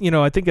 I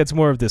think that's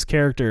more of this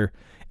character,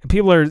 and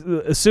people are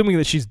assuming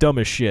that she's dumb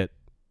as shit,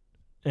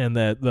 and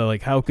that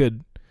like, how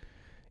could,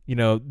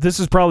 this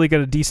is probably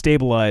going to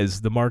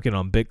destabilize the market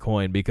on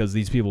Bitcoin because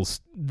these people,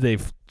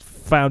 they've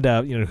found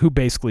out who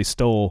basically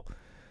stole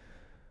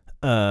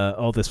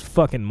all this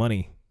fucking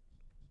money,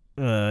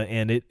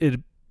 and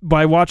it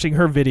by watching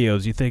her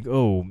videos you think,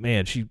 oh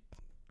man, she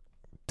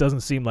doesn't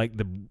seem like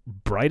the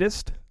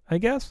brightest, I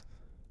guess.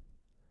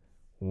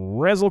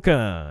 Razzle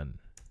Khan.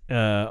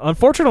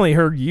 Unfortunately,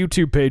 her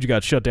YouTube page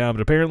got shut down,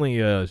 but apparently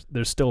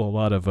there's still a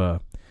lot of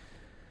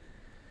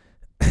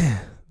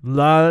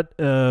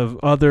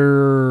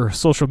other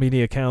social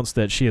media accounts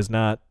that she has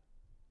not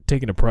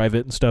taken to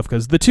private and stuff,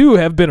 because the two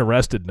have been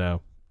arrested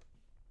now.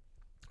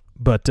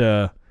 But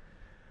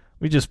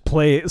we just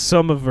play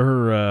some of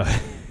her.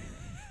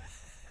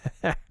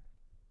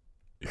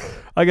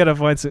 I gotta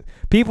find some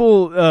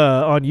people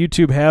on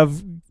YouTube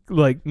have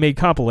like made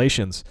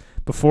compilations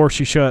before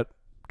she turned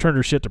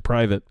her shit to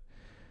private.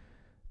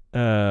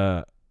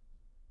 And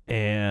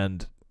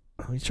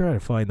let me try to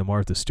find the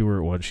Martha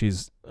Stewart one.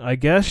 She's, I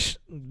guess,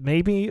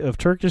 maybe of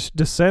Turkish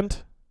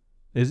descent.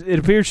 It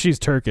appears she's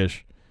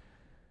Turkish.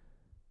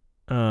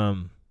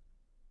 But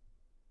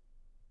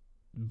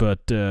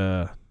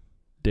damn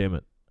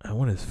it, I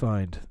want to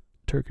find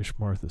Turkish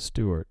Martha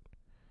Stewart.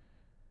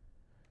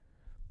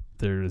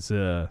 There's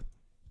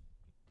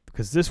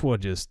because this one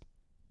just,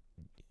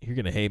 you're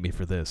gonna hate me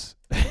for this.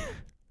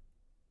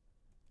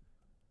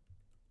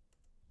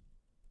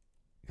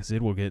 Because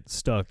it will get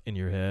stuck in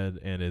your head,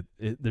 and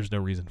there's no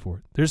reason for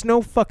it. There's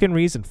no fucking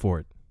reason for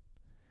it.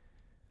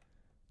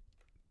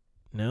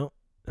 No?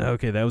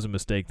 Okay, that was a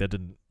mistake. That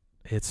didn't...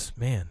 It's,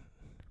 man.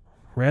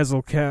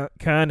 Razzle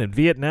Khan in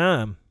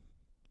Vietnam.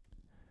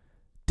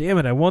 Damn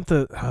it, I want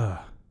the...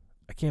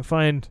 I can't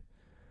find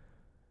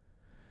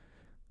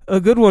a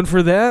good one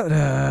for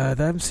that.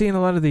 I'm seeing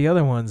a lot of the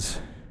other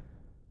ones.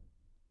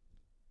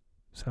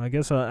 So I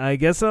guess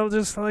I'll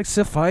just like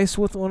suffice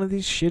with one of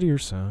these shittier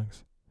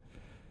songs.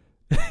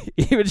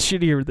 Even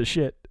shittier with the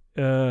shit.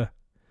 I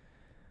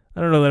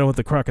don't know that I want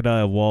the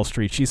Crocodile of Wall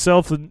Street. She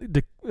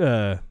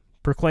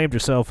proclaimed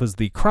herself as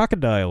the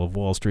Crocodile of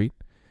Wall Street.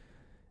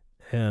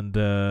 And,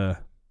 oh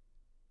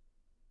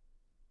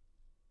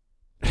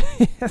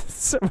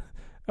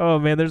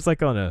man, there's like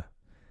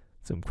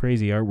some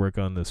crazy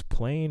artwork on this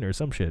plane or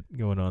some shit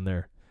going on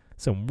there.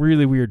 Some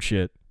really weird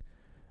shit.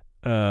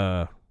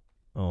 Oh,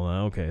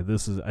 okay.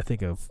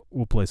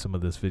 We'll play some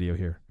of this video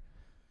here.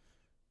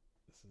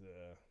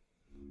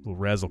 Little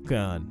Razzle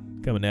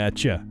Khan coming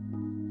at ya.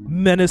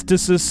 Menace to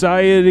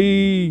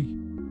society.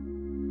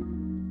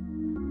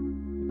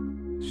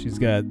 She's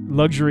got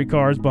luxury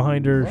cars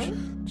behind her.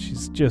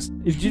 She's just,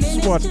 if you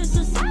just watch. Menace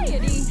to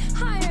society,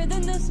 higher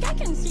than the sky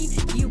can see.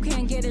 You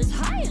can't get as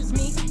high as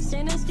me.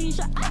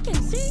 Synesthesia I can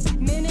see.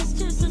 Menace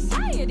to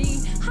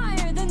society,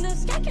 higher than the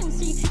sky I can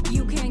see.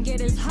 You can't get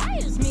as high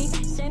as me.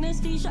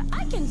 Synesthesia,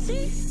 I can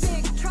see.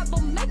 Big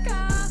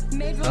troublemaker.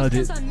 Made rules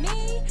dude. 'cause I'm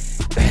me.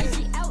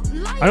 Crazy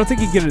outlier. I don't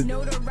think you get it.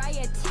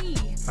 Notoriety.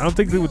 I don't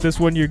think that with this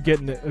one you're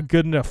getting a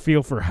good enough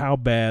feel for how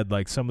bad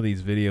like some of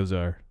these videos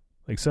are.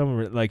 Like some of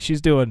it, like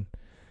she's doing.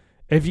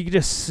 If you could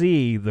just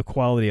see the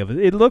quality of it,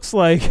 it looks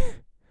like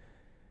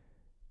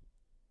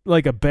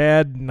a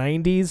bad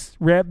 '90s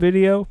rap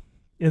video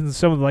in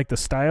some of like the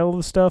style of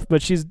the stuff.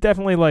 But she's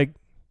definitely like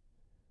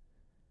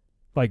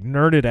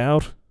nerded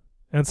out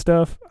and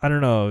stuff. I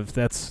don't know if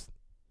that's.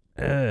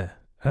 I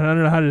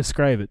don't know how to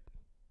describe it.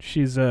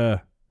 She's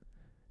But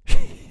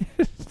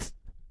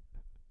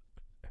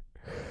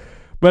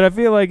I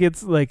feel like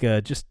it's like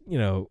just, you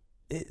know,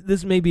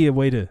 this may be a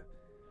way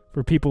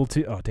for people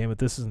to. Oh damn it!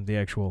 This isn't the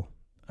actual.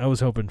 I was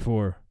hoping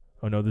for.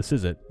 Oh no, this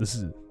is it. This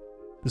is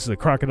a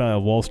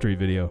Crocodile Wall Street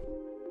video.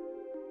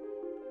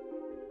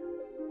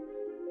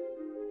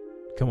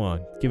 Come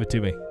on, give it to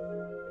me.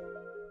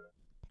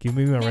 Give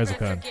me my Never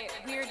Rezicon. forget,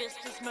 weirdest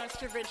is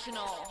most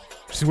original.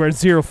 She's wearing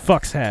Zero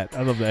Fucks hat.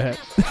 I love that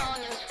hat. Song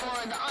is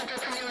for the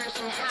entrepreneurs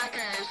and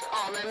hackers,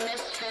 all the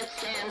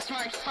misfits and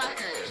smart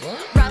slackers.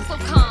 Russell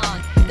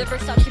Khan, the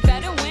Versace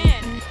better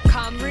win.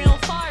 Come real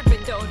far,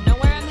 but don't know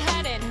where I'm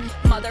heading.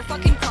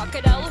 Motherfucking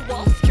crocodile of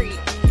Wall Street.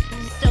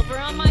 Silver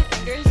on my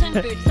fingers and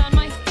boots on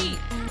my feet.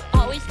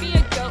 Always be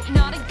a goat,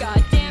 not a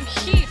goddamn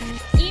sheep.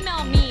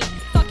 Email me,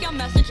 fuck your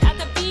message at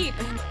the beep.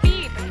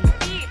 Beep,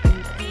 beep,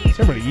 beep.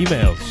 So many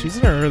emails. She's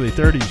in her early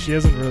 30s. She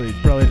hasn't really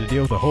probably had to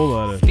deal with a whole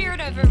lot of.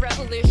 Spirit of a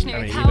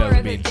revolutionary, I mean, power emails of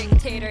a mean-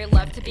 dictator.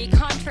 Love to be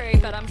contrary,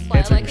 but I'm sly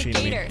Answering like a machine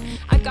to me. gator.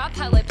 I've got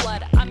pilot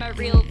blood, I'm a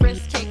real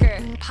risk taker.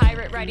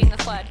 Pirate riding the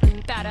flood,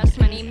 badass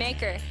money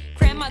maker.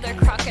 Grandmother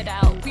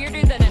crocodile,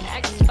 weirder than an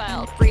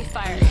X-File. Brief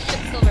fire, ship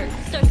silver,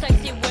 so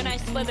sexy when I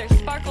slither.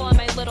 Sparkle on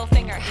my little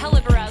finger, hell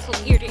of arousal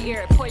ear to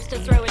ear. Poised to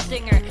throw a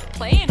zinger,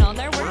 playing on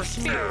their worst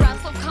fear.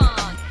 Russell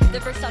Khan, the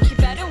Versace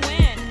better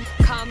win.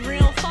 Come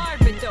real far,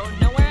 but don't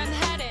know where I'm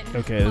heading.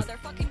 Okay, this-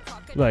 Motherfucking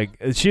crocodile. Like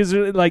she's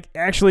like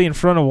actually in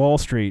front of Wall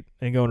Street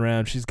and going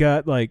around. She's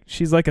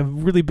like a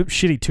really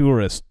shitty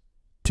tourist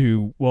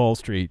to Wall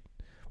Street,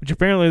 which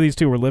apparently these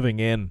two were living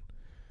in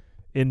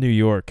New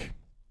York,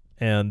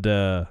 and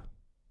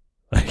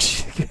like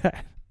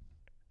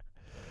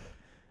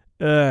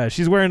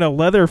she's wearing a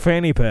leather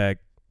fanny pack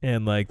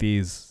and like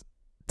these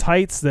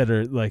tights that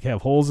are like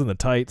have holes in the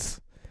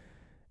tights,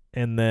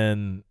 and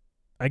then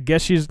I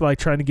guess she's like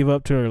trying to give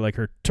up to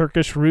her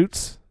Turkish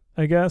roots.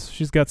 I guess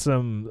she's got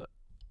some,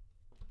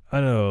 I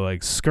don't know,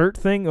 like skirt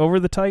thing over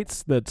the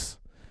tights that's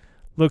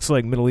looks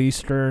like Middle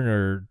Eastern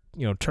or,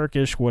 you know,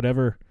 Turkish,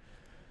 whatever.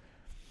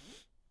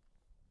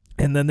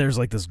 And then there's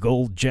like this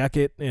gold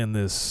jacket and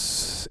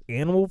this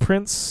animal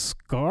print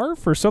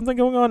scarf or something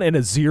going on, and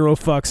a Zero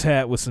Fucks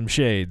hat with some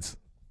shades.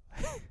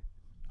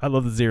 I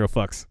love the Zero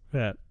Fucks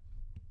hat.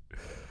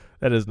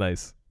 That is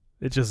nice.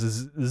 It just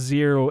is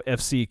Zero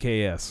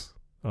FCKS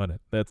on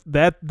it.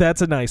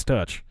 That's a nice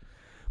touch.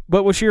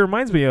 But what she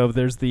reminds me of,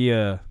 there's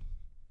the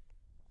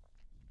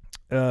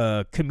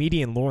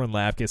comedian Lauren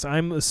Lapkus.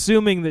 I'm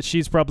assuming that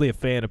she's probably a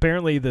fan.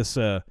 Apparently this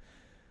I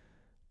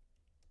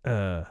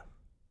don't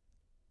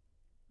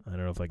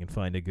know if I can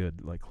find a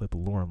good like clip of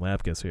Lauren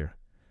Lapkus here.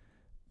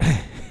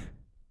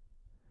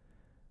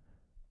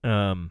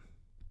 Oh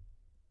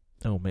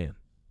man.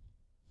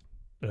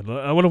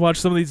 I want to watch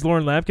some of these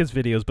Lauren Lapkus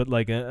videos, but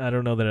like I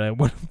don't know that I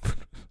want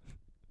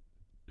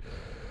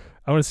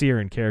I want to see her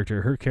in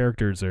character. Her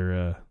characters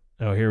are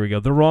oh, here we go.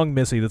 The Wrong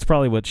Missy. That's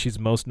probably what she's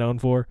most known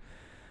for.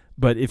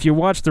 But if you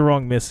watch The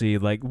Wrong Missy,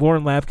 like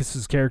Lauren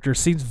Lapkus's character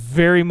seems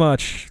very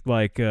much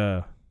like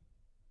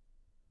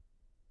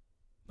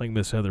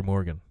Miss Heather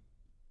Morgan.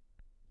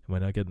 Am I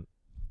not getting?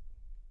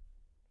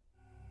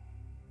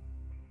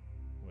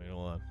 Wait,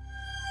 hold on.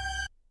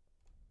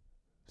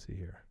 Let's see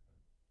here.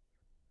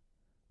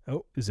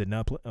 Oh, is it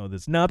not playing? Oh,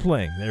 that's not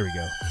playing. There we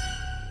go.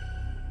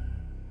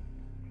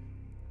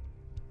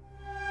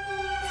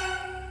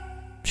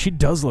 She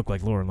does look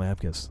like Lauren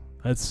Lapkus.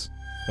 That's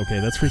okay.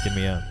 That's freaking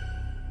me out.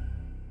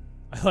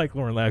 I like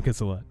Lauren Lapkus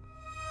a lot.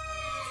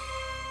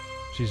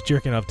 She's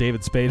jerking off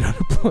David Spade on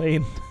a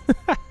plane.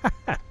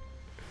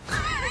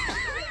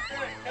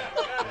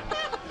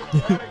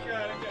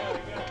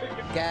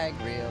 Gag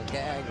reel,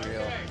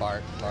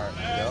 bark, bark,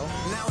 go.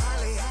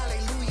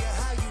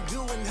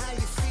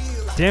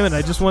 Damn it!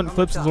 I just want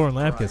clips of Lauren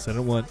Lapkus. I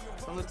don't want.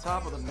 From the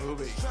top of the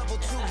movie.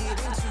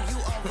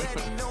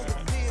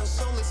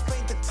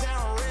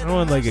 I don't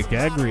want like a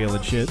gag reel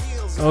and shit.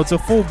 Oh, it's a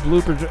full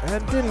bloopers. I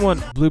didn't want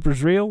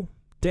bloopers reel.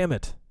 Damn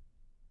it.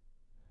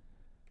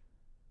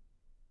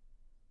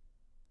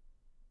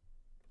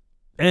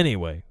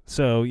 Anyway,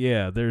 so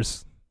yeah,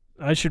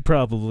 I should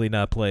probably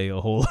not play a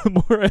whole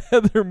lot more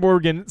Heather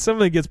Morgan. Some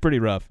of it gets pretty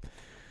rough.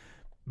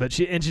 But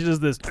she does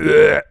this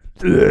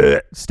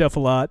stuff a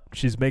lot.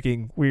 She's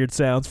making weird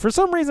sounds. For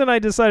some reason, I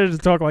decided to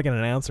talk like an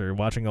announcer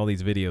watching all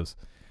these videos.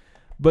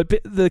 But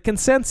the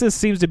consensus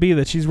seems to be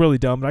that she's really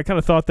dumb. And I kind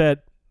of thought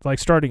that, like,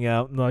 starting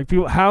out. And like,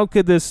 people, how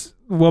could this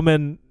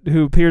woman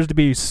who appears to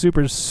be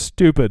super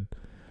stupid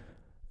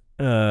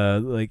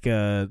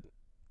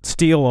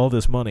steal all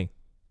this money.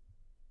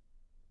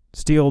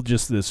 Steal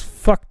just this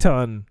fuck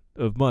ton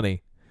of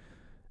money.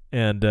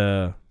 And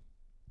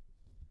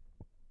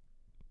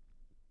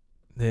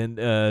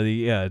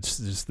it's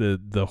just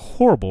the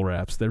horrible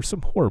raps. There's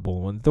some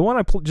horrible ones. The one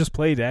I just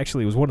played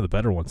actually was one of the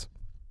better ones.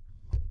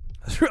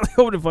 I was really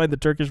hoping to find the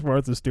Turkish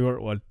Martha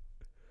Stewart one.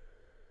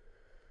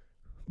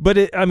 But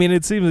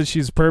it seems that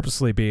she's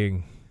purposely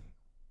being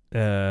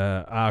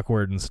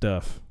awkward and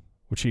stuff,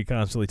 which she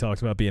constantly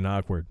talks about being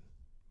awkward.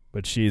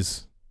 But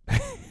she's...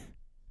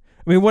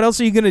 what else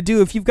are you going to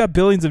do if you've got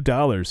billions of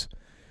dollars?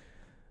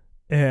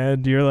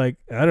 And you're like,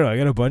 I don't know, I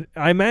got a bunch.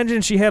 I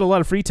imagine she had a lot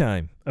of free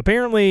time.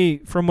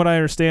 Apparently, from what I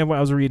understand, what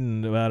I was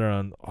reading about her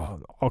on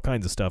all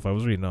kinds of stuff. I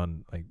was reading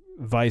on like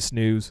Vice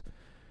News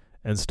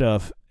and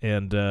stuff,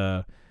 and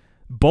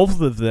both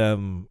of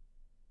them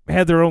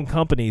had their own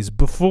companies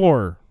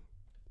before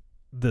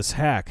this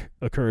hack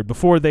occurred,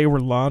 before they were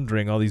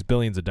laundering all these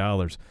billions of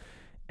dollars.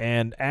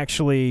 And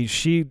actually,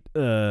 she,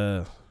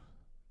 I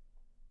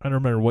don't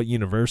remember what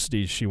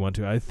university she went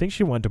to. I think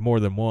she went to more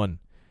than one.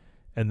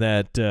 And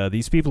that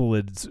these people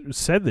had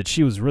said that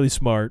she was really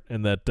smart,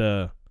 and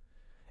that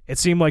it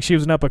seemed like she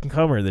was an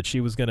up-and-comer, that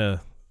she was going to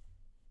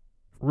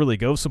really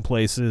go some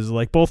places.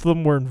 Like, both of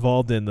them were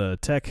involved in the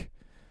tech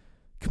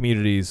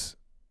communities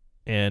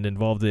and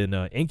involved in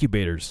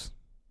incubators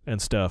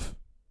and stuff.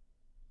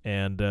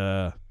 And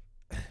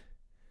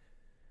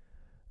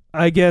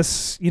I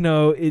guess,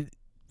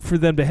 for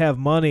them to have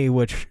money,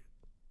 which,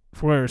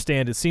 from what I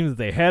understand, it seems that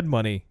they had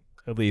money,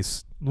 at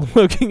least,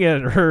 looking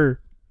at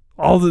her,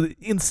 all the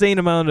insane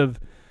amount of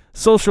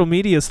social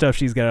media stuff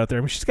she's got out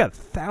there. She's got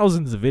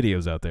thousands of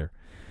videos out there.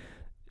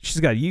 She's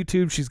got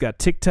YouTube, she's got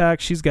TikTok,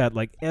 she's got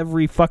like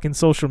every fucking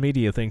social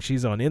media thing.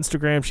 She's on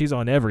Instagram, she's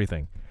on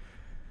everything.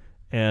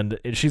 And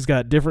she's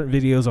got different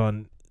videos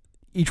on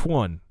each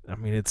one.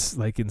 It's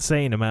like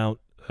insane amount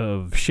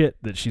of shit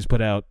that she's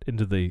put out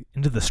into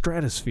the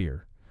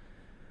stratosphere.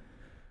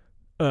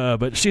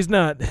 But she's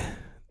not...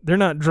 They're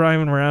not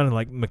driving around in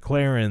like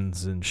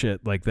McLarens and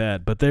shit like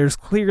that, but there's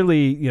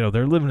clearly,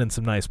 they're living in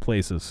some nice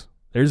places.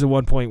 There's at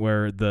one point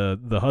where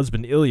the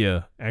husband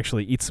Ilya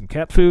actually eats some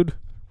cat food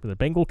for the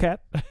Bengal cat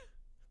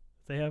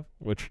they have,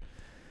 which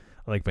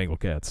I like Bengal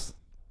cats.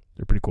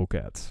 They're pretty cool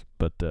cats.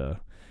 But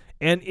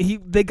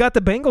they got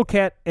the Bengal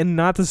cat and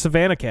not the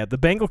Savannah cat. The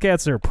Bengal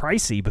cats are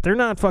pricey, but they're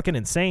not fucking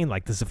insane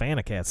like the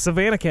Savannah cats.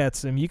 Savannah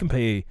cats, you can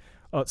pay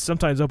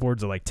sometimes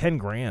upwards of like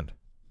 $10,000.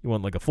 You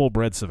want like a full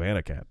bred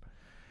Savannah cat.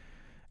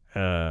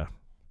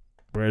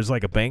 Whereas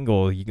like a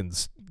Bengal, you can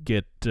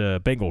get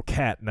Bengal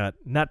cat, not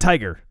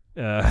tiger.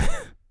 A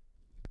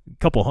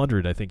couple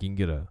hundred, I think you can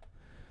get a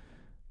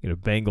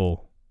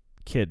Bengal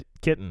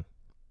kitten,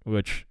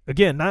 which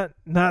again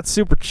not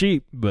super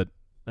cheap, but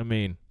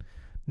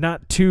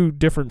not too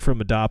different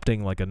from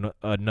adopting like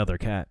another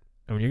cat.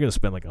 You're gonna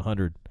spend like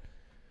 $100.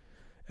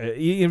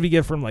 If you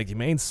get from like the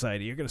Humane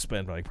Society, you're gonna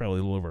spend like probably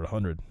a little over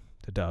 $100 to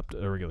adopt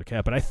a regular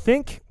cat. But I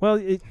think,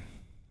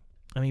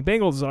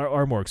 Bengals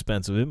are more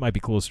expensive. It might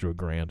be closer to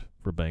 $1,000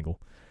 for a Bengal.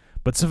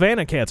 But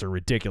Savannah cats are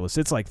ridiculous.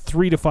 It's like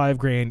 $3,000 to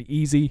 $5,000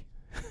 easy.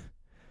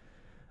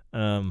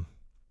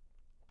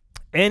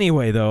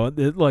 Anyway, though,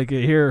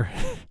 here,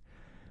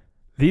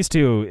 these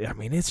two,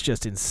 it's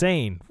just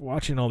insane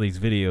watching all these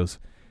videos.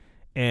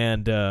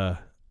 And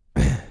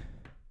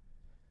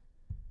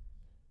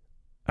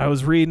I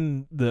was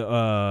reading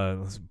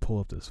let's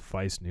pull up this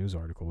Vice News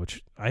article,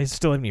 which I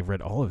still haven't even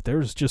read all of it.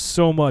 There's just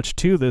so much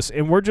to this,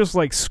 and we're just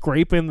like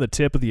scraping the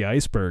tip of the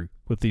iceberg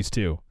with these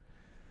two.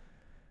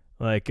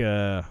 Like,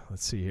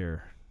 let's see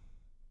here.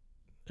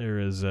 There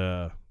is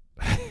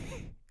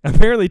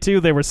apparently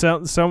too they were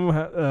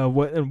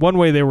one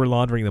way they were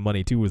laundering the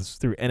money too was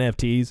through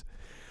NFTs,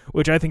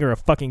 which I think are a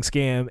fucking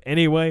scam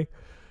anyway,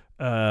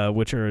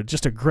 which are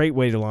just a great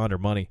way to launder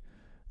money.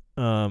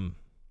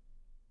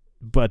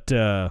 But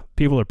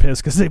people are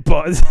pissed because they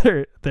bought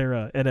their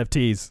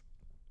NFTs.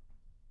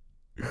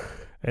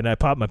 And I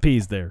popped my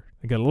P's there.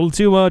 I got a little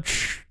too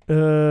much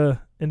into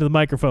the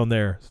microphone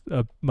there.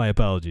 My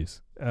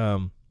apologies.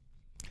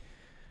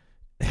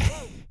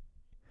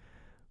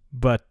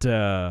 But,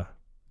 oh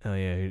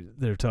yeah,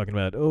 they're talking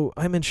about,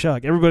 I'm in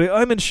shock. Everybody,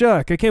 I'm in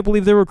shock. I can't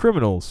believe there were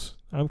criminals.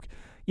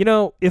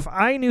 If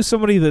I knew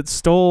somebody that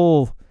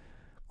stole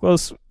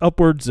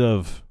upwards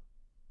of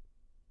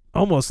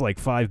almost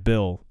like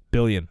 $5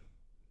 billion.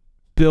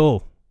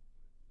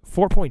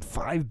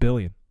 4.5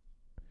 billion.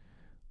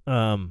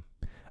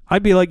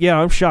 I'd be like, yeah,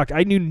 I'm shocked.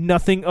 I knew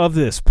nothing of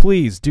this.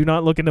 Please do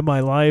not look into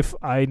my life.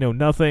 I know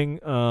nothing.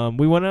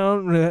 We went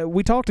out,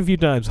 we talked a few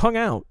times, hung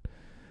out.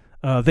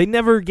 They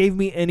never gave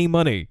me any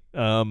money.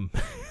 The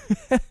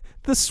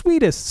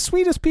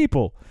sweetest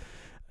people.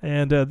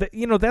 And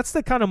that's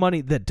the kind of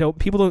money that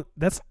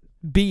that's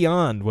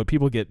beyond what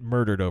people get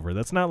murdered over.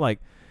 That's not like,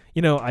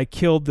 I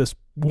killed this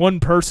one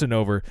person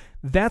over.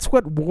 That's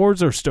what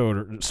wars are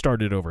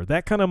started over.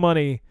 That kind of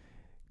money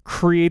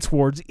creates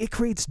wars. It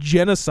creates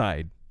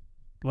genocide.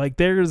 Like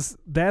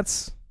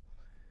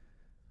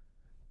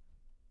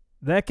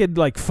That could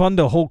like fund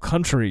a whole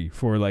country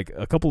for like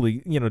a couple of,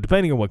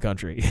 depending on what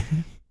country.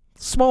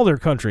 Smaller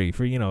country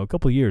for, a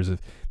couple of years. If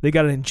they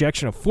got an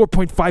injection of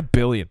 $4.5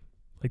 billion.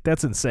 Like,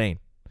 that's insane.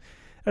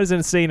 That is an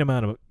insane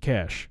amount of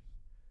cash.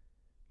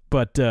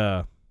 But,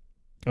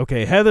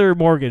 okay, Heather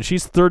Morgan,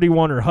 she's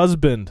 31. Her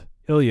husband,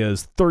 Ilya,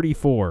 is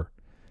 34.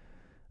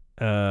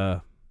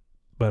 But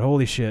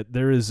holy shit,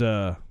 there is,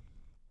 I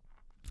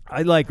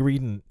like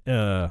reading,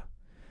 the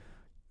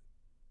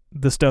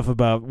stuff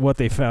about what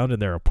they found in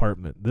their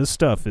apartment. This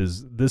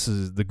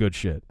is the good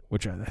shit,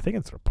 which I think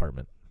it's an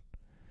apartment.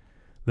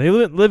 They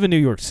live in New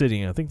York City,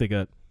 and I think they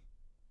got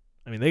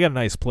a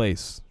nice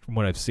place from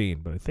what I've seen,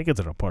 but I think it's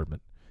an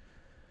apartment.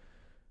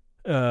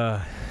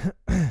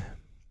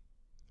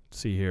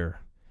 See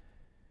here.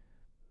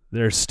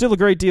 There's still a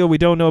great deal we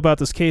don't know about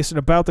this case and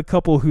about the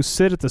couple who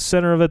sit at the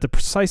center of it, the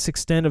precise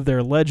extent of their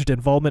alleged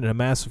involvement in a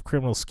massive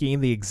criminal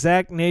scheme, the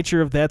exact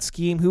nature of that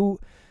scheme,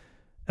 who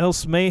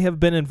else may have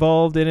been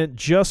involved in it,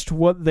 just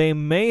what they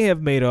may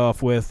have made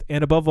off with,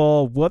 and above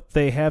all, what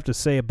they have to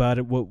say about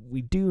it. What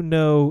we do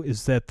know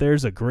is that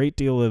there's a great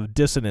deal of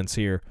dissonance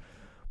here.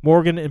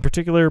 Morgan, in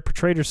particular,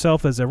 portrayed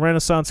herself as a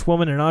Renaissance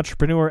woman, an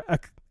entrepreneur,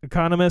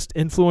 economist,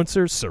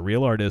 influencer,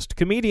 surreal artist,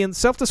 comedian,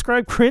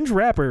 self-described cringe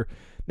rapper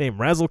named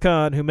Razzle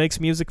Khan, who makes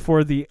music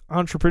for the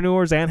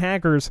entrepreneurs and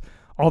hackers,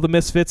 all the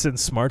misfits and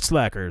smart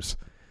slackers.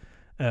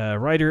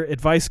 Writer,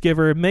 advice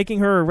giver, making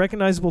her a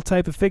recognizable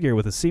type of figure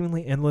with a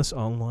seemingly endless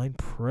online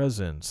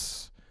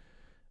presence.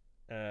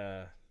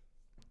 The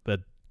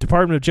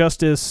Department of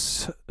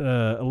Justice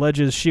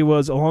alleges she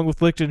was, along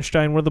with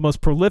Liechtenstein, one of the most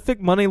prolific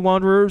money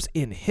launderers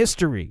in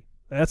history.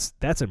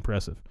 That's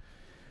impressive.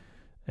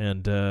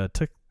 And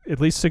took at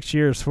least 6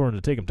 years for him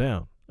to take him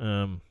down.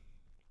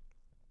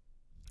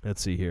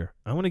 Let's see here.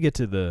 I want to get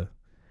to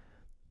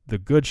the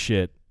good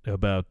shit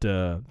about.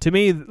 To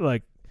me,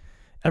 like,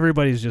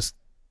 everybody's just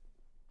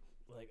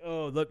like,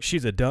 oh, look,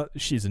 she's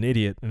an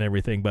idiot and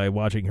everything by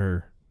watching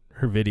her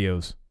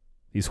videos,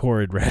 these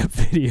horrid rap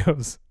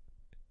videos.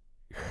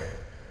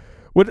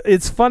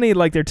 It's funny,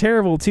 like, they're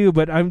terrible too,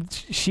 but I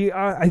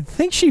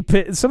think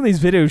some of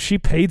these videos she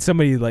paid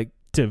somebody like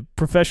to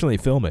professionally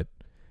film it.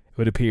 It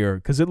would appear,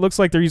 because it looks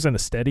like they're using a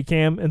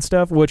Steadicam and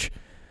stuff, which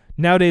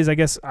nowadays, I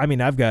guess,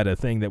 I've got a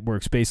thing that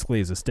works basically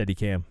as a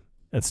Steadicam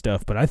and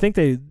stuff, but I think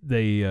they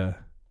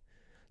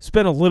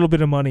spent a little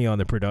bit of money on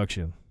the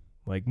production,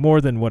 like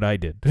more than what I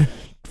did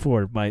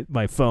for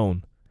my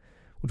phone,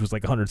 which was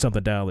like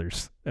 $100-something.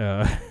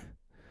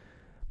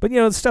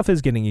 But stuff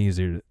is getting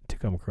easier to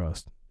come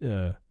across.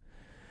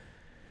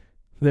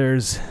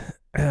 There's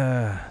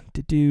let's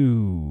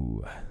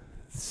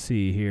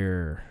see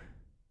here.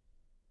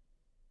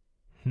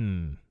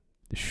 Here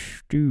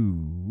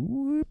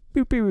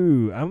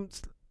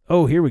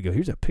we go.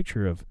 Here's a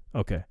picture of.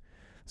 Okay,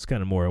 it's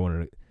kind of more I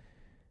wanted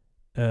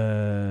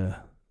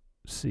to.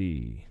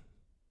 See.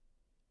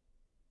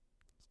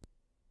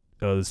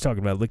 Oh, it's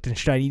talking about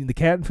Liechtenstein eating the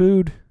cat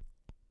food.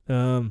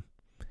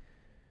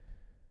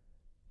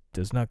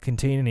 Does not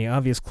contain any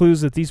obvious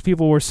clues that these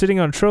people were sitting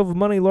on a trove of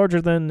money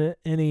larger than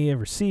any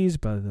ever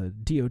seized by the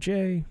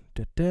DOJ.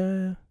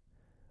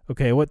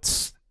 Okay,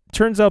 what's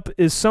turns up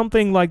is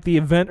something like the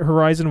event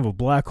horizon of a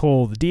black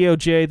hole. The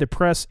DOJ, the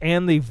press,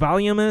 and the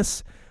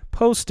voluminous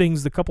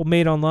postings the couple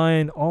made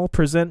online all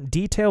present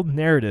detailed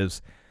narratives.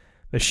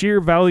 The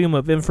sheer volume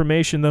of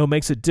information, though,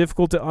 makes it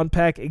difficult to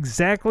unpack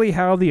exactly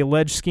how the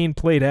alleged scheme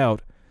played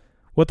out,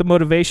 what the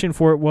motivation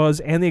for it was,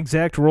 and the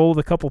exact role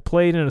the couple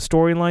played in a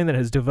storyline that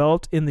has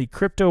developed in the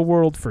crypto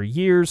world for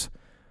years.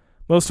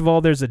 Most of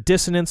all, there's a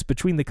dissonance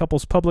between the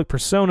couple's public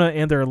persona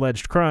and their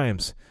alleged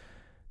crimes.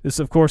 This,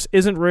 of course,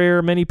 isn't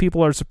rare. Many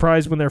people are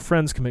surprised when their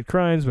friends commit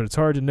crimes, but it's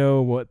hard to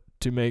know what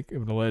to make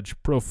of an alleged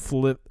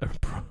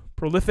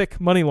prolific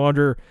money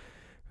launderer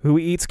who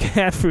eats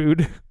cat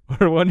food,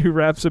 or one who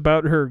raps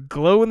about her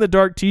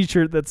glow-in-the-dark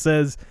t-shirt that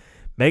says,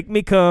 "Make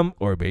me come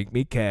or make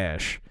me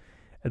cash."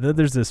 And then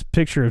there's this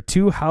picture of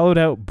 2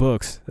 hollowed-out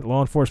books that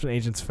law enforcement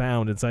agents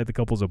found inside the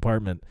couple's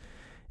apartment.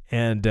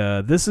 And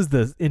this is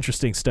the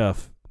interesting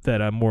stuff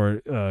that I'm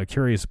more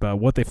curious about,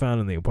 what they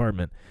found in the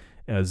apartment.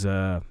 As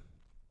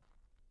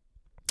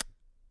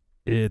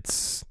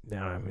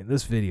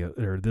this video,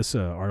 or this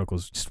article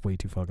is just way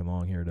too fucking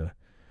long here to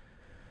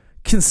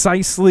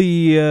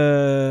concisely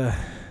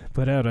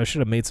put out. I should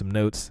have made some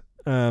notes.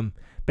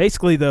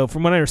 Basically, though,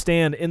 from what I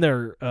understand, in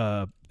their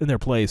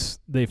place,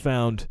 they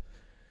found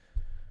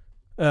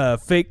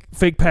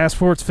fake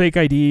passports, fake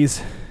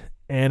IDs,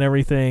 and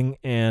everything,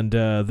 and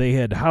they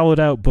had hollowed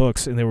out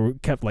books, and they were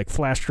kept like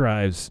flash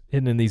drives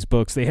hidden in these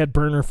books. They had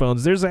burner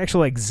phones. There's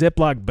actually like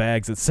Ziploc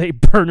bags that say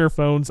burner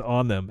phones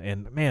on them,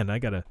 and man, I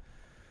gotta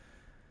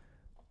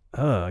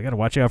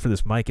watch out for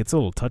this mic. It's a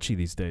little touchy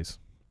these days.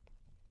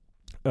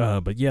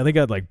 But yeah, they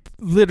got like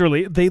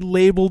literally they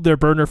labeled their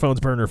burner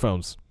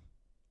phones.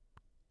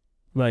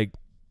 Like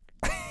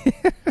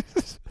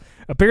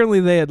apparently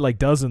they had like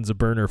dozens of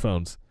burner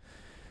phones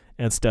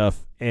and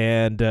stuff.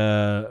 And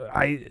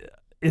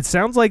it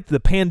sounds like the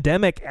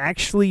pandemic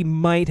actually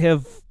might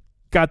have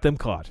got them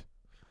caught.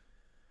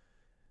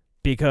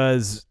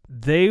 because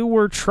they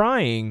were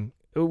trying,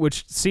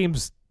 which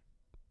seems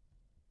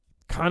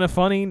kind of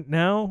funny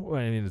now.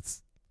 I mean,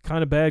 it's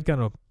kind of bad,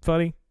 kind of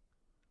funny.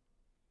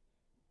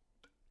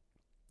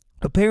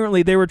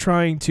 Apparently, they were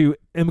trying to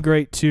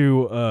immigrate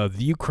to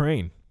the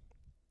Ukraine,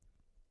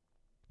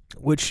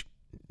 which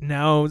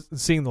now,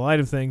 seeing the light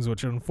of things,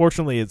 which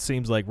unfortunately it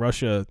seems like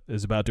Russia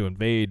is about to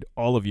invade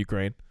all of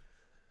Ukraine.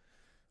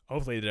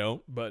 Hopefully they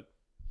don't, but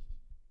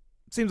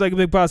it seems like a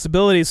big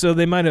possibility, so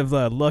they might have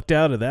lucked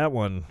out of that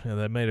one, and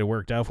that might have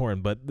worked out for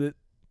them. But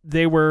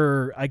they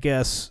were, I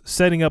guess,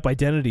 setting up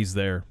identities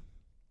there,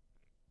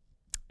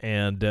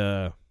 and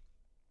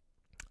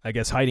I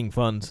guess hiding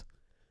funds.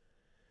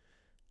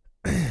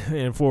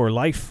 And for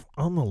life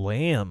on the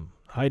lam,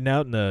 hiding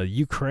out in the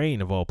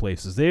Ukraine of all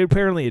places. They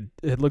apparently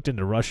had looked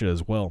into Russia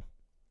as well.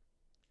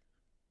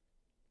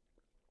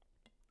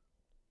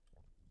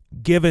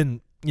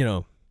 Given,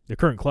 the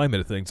current climate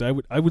of things, I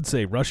would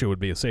say Russia would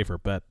be a safer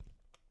bet.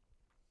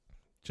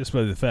 Just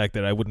by the fact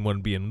that I wouldn't want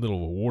to be in the middle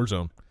of a war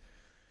zone.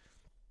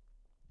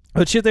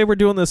 But shit, they were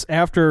doing this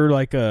after,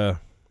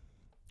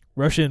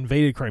 Russia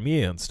invaded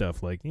Crimea and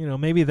stuff.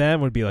 Maybe that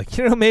would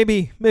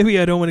be maybe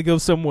I don't want to go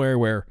somewhere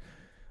where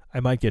I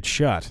might get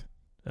shot.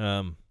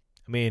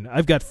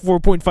 I've got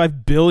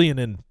 $4.5 billion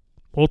in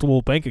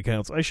multiple bank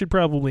accounts. I should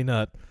probably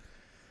not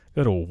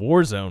go to a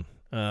war zone.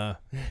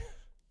 But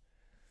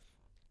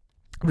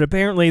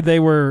apparently they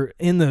were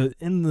in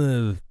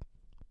the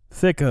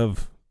thick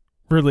of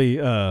really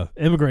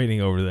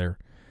immigrating over there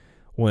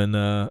when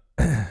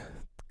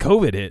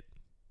COVID hit,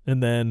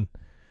 and then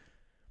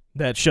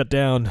that shut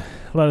down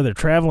a lot of their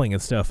traveling and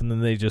stuff, and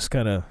then they just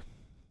kind of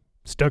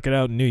stuck it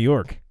out in New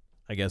York,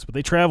 I guess. But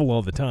they travel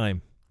all the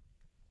time.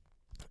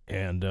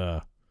 And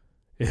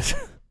it's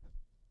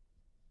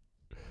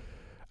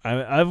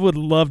I would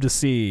love to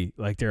see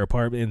their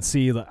apartment and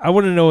see. I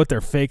want to know what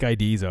their fake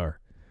IDs are.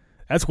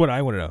 That's what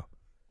I want to know.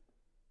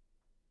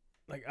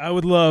 I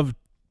would love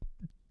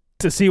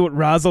to see what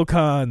Razzle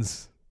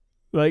Khan's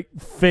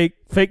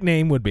fake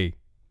name would be.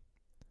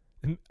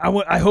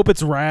 I hope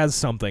it's Raz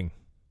something.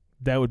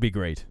 That would be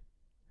great.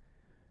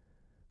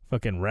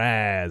 Fucking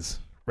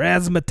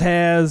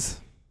Razmataz,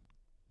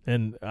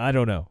 and I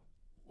don't know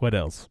what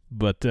else,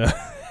 but.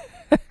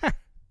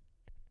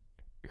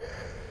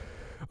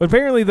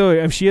 Apparently,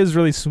 though, she is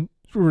really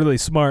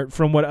smart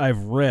from what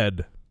I've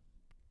read.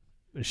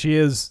 She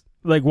is,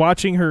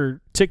 watching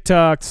her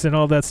TikToks and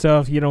all that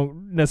stuff, you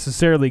don't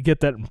necessarily get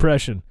that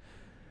impression.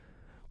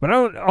 But I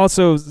don't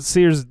also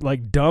see her as,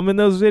 dumb in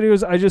those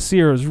videos. I just see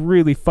her as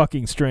really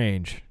fucking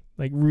strange.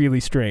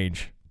 Really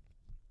strange.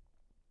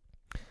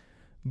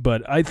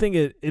 But I think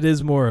it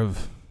is more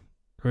of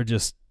her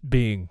just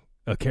being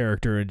a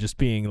character and just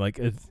being,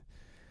 a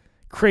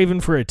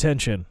craving for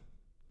attention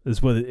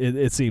is what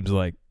it seems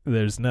like.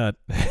 There's not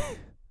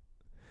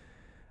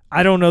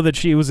I don't know that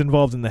she was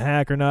involved in the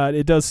hack or not.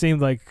 It does seem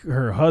like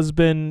her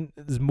husband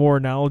is more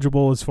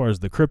knowledgeable as far as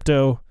the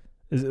crypto.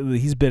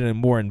 He's been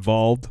more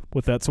involved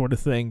with that sort of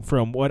thing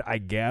from what I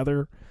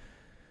gather,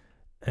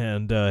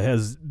 and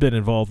has been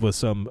involved with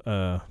some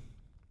of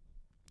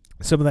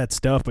that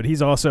stuff. But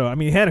he's also,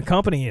 he had a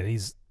company, and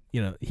he's,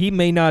 he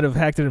may not have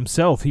hacked it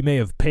himself. He may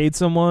have paid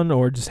someone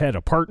or just had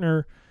a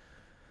partner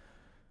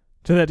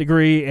to that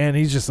degree, and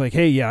he's just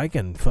hey, yeah, I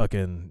can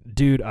fucking,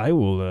 dude, I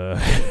will,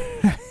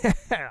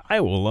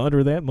 I will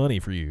launder that money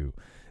for you.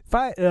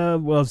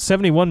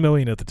 $71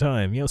 million at the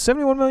time.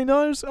 $71 million?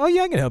 Oh,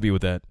 yeah, I can help you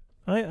with that.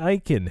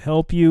 I can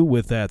help you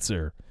with that,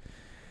 sir.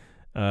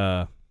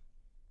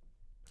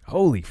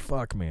 Holy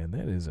fuck, man,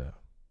 that is a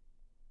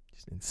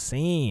just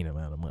insane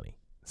amount of money.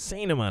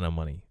 Insane amount of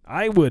money.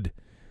 I would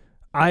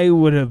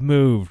have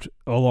moved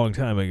a long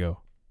time ago.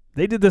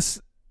 They did this.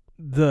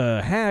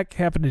 The hack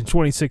happened in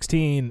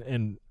 2016,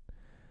 and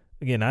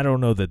again, I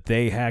don't know that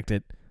they hacked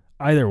it.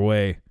 Either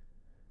way,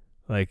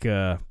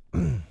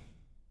 even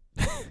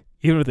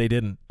if they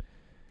didn't,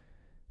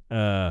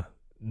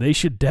 they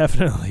should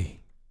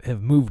definitely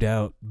have moved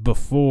out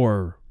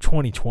before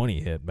 2020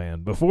 hit,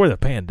 man. Before the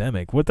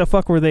pandemic. What the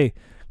fuck were they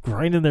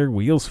grinding their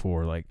wheels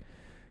for?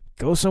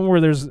 Go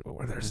somewhere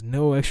where there's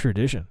no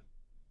extradition.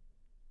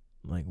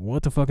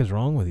 What the fuck is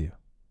wrong with you?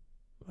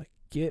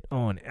 Get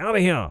on out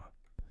of here.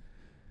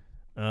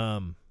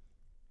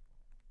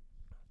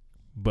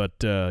 But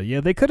yeah,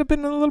 they could have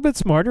been a little bit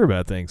smarter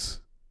about things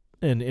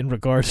in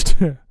regards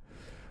to,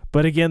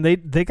 but again,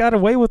 they got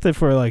away with it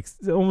for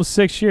almost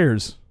 6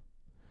 years.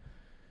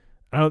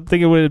 I don't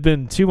think it would have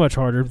been too much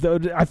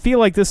harder. I feel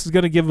like this is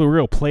going to give a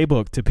real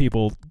playbook to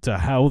people to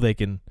how they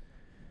can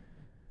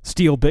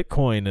steal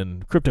Bitcoin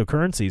and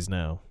cryptocurrencies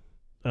now.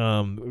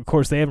 Of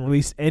course, they haven't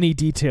released any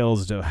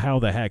details to how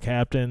the hack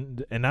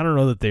happened, and I don't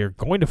know that they're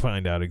going to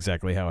find out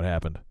exactly how it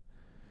happened.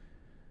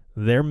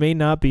 There may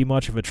not be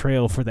much of a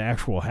trail for the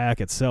actual hack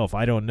itself.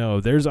 I don't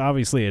know. There's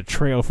obviously a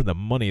trail for the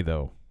money,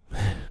 though.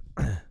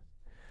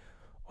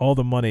 All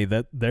the money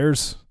that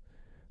there's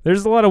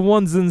a lot of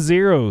ones and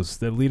zeros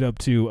that lead up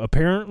to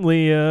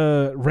apparently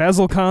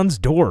Razzle Khan's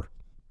door.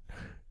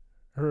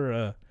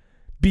 Her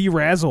Be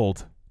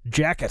Razzled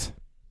jacket.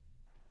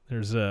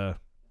 There's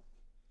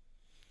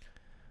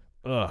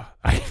The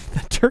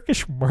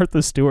Turkish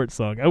Martha Stewart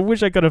song. I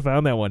wish I could have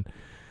found that one.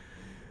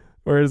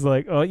 Where it's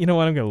like, oh, you know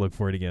what? I'm gonna look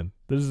for it again.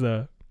 There's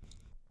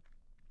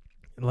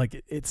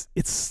like it's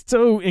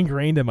so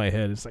ingrained in my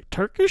head. It's like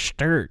Turkish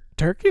dirt.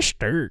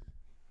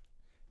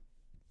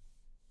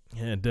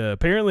 And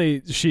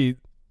apparently she's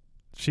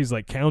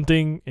like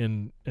counting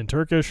in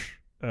Turkish.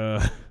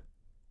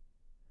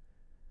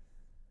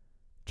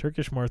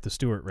 Turkish Martha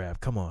Stewart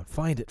rap. Come on,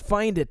 find it.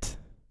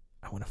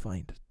 I want to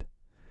find it.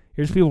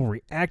 Here's people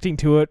reacting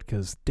to it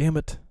because, damn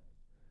it.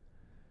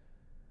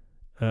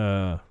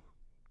 Good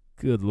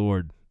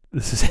Lord.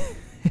 This is...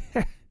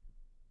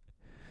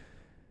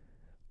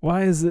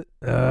 Why is it...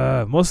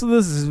 most of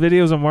this is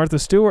videos of Martha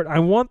Stewart. I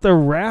want the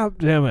rap,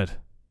 damn it.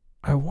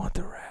 I want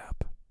the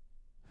rap.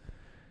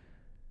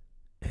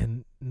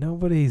 And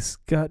nobody's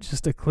got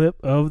just a clip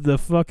of the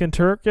fucking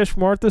Turkish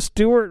Martha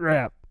Stewart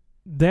rap.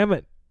 Damn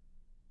it.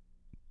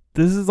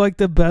 This is like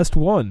the best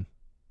one.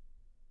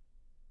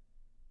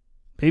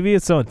 Maybe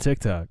it's on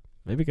TikTok.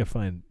 Maybe I can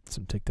find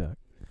some TikTok.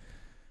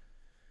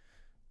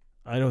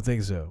 I don't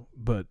think so,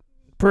 but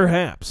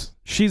perhaps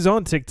she's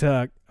on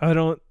TikTok. I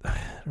don't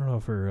know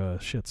if her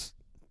shit's.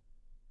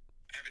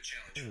 I have a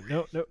challenge for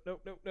you.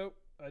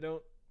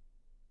 No.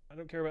 I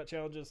don't care about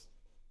challenges.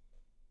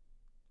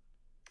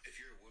 If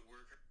you're a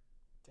woodworker,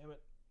 Damn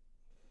it.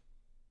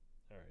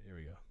 All right, here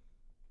we go.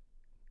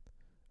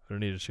 I don't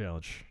need a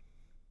challenge.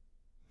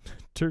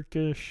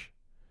 Turkish.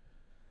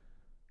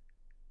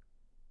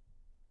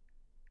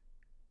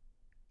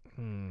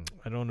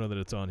 I don't know that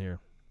it's on here.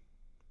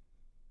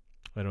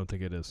 I don't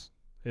think it is.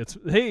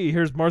 Hey,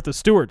 here's Martha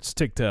Stewart's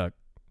TikTok.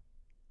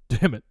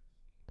 Damn it.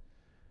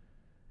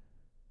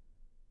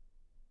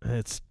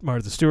 It's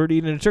Martha Stewart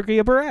eating a turkey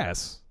up her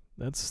ass.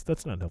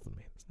 That's not helping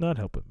me. It's not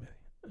helping me.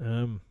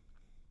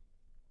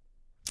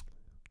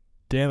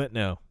 Damn it,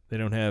 no. They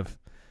don't have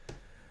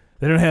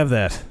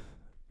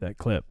that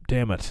clip.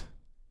 Damn it.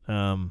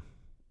 Son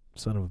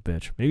of a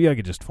bitch. Maybe I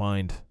could just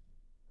kind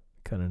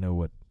of know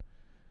what,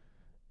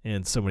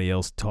 and somebody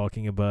else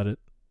talking about it.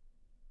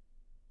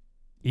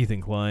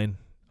 Ethan Klein.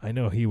 I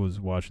know he was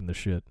watching the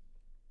shit.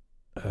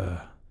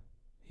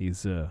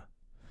 He's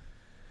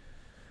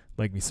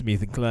like me some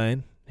Ethan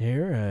Klein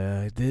here.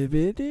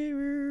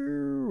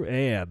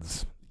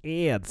 Ads.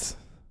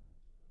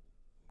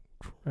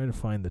 Try to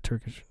find the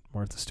Turkish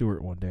Martha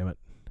Stewart one. Damn it.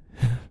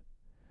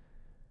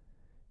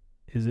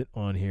 Is it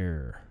on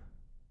here?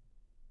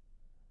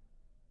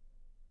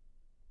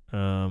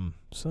 Son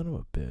of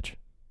a bitch.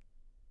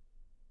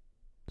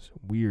 Some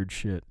weird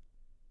shit.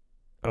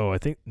 Oh, I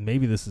think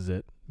maybe this is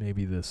it.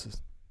 Maybe this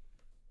is.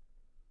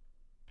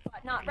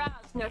 But not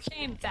roused, no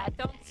shame, that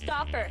don't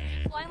stop her.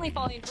 Blindly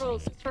following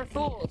rules is for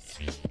fools.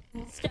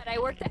 Instead, I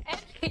work the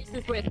edge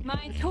cases with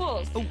my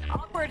tools.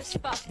 Awkward as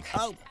fuck.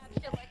 Oh.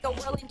 Act like a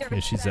whirling dervish. Yeah,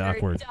 she's better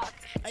awkward. duck.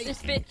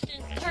 This bitch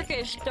is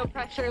Turkish, don't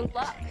pressure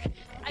luck.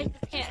 I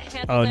just can't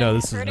handle Oh, no, them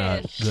this is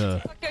not British.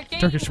 the Fuck your game,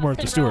 Turkish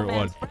Martha and Stewart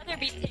romance. one. Rather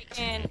be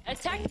taken a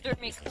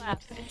taxidermy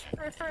class.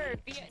 Prefer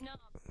Vietnam.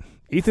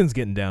 Ethan's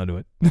getting down to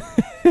it.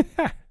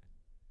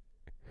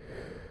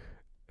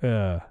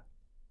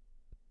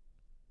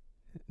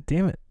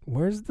 Damn it.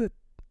 Where's the...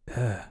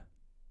 I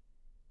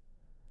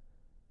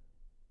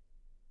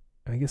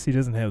guess he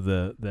doesn't have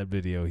that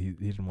video. He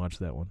didn't watch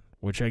that one.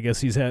 Which I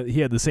guess he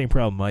had the same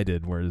problem I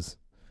did, whereas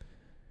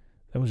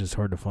that was just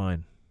hard to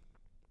find.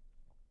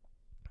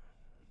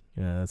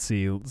 Yeah, let's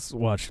see. Let's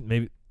watch.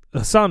 Maybe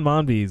Hassan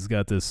Manbi's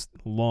got this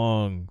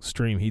long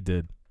stream he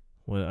did,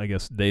 I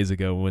guess days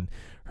ago when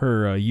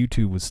her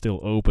YouTube was still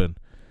open.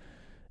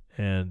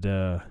 And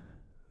let's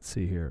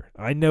see here.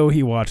 I know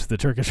he watched the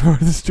Turkish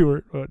Martha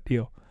Stewart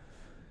deal.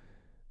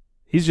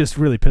 He's just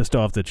really pissed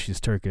off that she's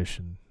Turkish,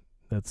 and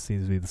that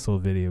seems to be the whole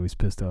video. He's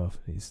pissed off.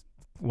 He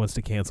wants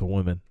to cancel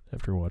women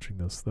after watching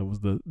this. That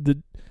was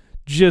the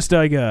gist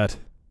I got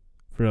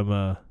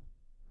from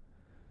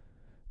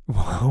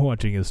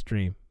watching his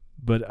stream.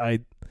 But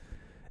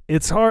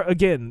it's hard.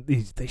 Again,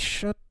 they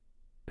shut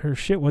her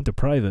shit, went to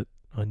private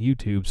on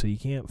YouTube, so you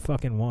can't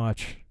fucking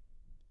watch.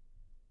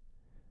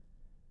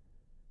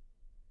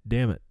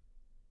 Damn it.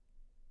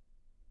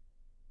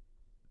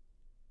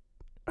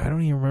 I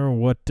don't even remember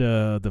what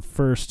the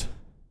first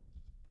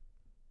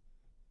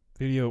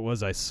video it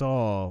was I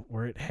saw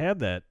where it had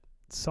that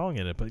song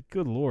in it, but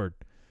good Lord.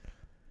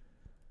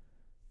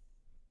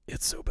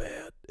 It's so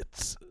bad.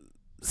 It's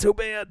so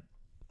bad.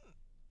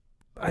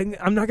 I'm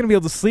not going to be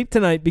able to sleep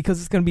tonight because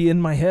it's going to be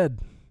in my head.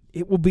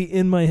 It will be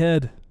in my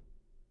head.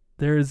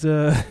 There's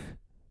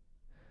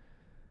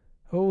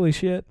holy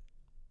shit.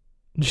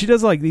 She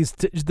does like these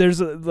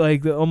there's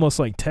like almost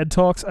like TED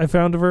Talks I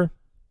found of her,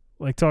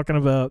 like talking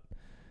about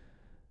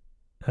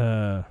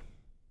oh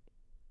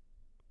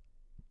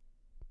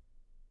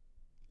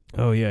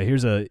yeah,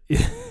 here's a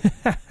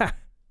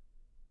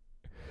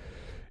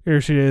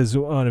here she is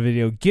on a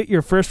video. Get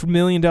your first $1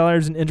 million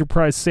in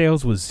enterprise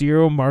sales with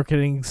zero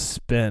marketing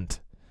spend.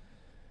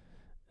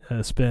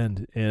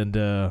 And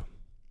her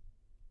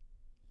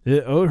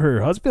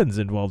husband's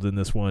involved in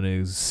this one.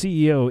 Is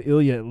CEO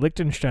Ilya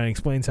Lichtenstein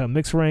explains how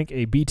MixRank,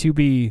 a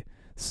B2B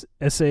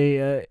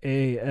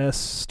SaaS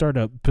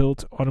startup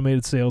built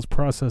automated sales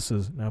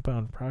processes and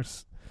outbound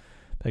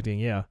prospecting.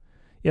 Yeah.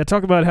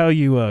 Talk about how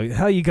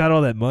you got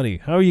all that money.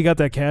 How you got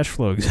that cash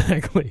flow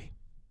exactly.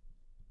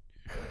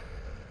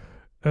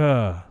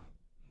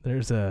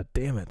 There's a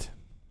damn it.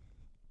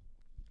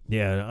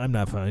 Yeah, I'm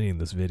not finding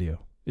this video.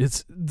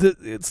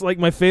 It's like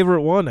my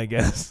favorite one, I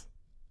guess.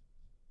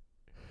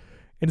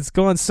 And it's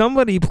gone.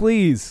 Somebody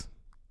please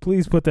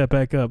put that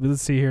back up.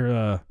 Let's see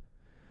here.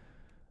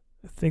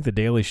 I think the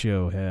Daily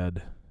Show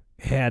had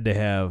to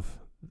have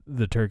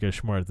the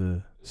Turkish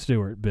Martha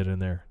Stewart bit in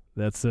there.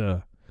 That's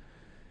I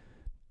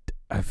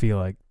feel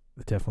like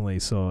I definitely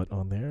saw it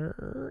on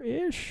there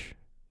ish.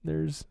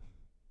 There's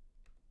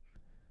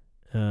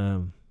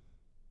damn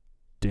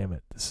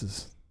it.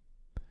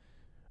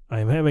 I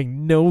am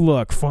having no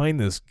luck. Find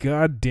this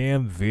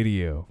goddamn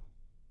video.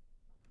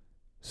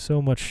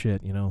 So much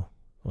shit, on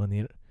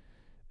the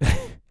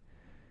internet.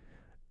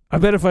 I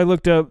bet if I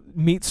looked up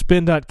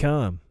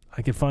meetspin.com,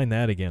 I could find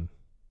that again.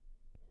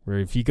 Where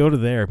if you go to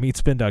there,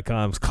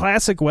 meetspin.com's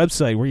classic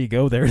website where you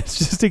go there, it's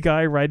just a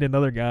guy riding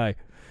another guy.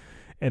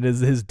 And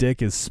his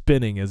dick is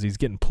spinning as he's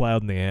getting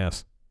plowed in the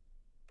ass.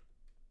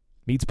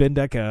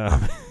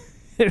 Meetspin.com.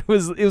 It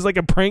was like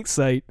a prank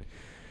site.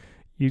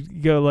 You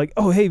go like,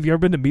 oh, hey, have you ever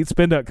been to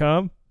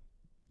meetspin.com?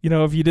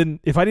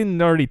 If I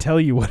didn't already tell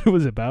you what it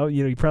was about,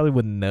 you probably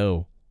wouldn't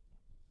know.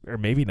 Or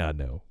maybe not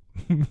know.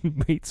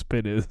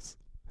 Meatspin is.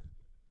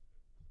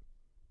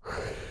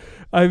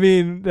 I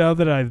mean, now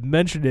that I've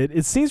mentioned it,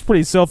 it seems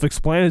pretty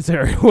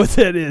self-explanatory what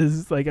that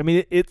is. Like, I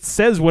mean, it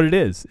says what it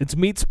is. It's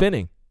meat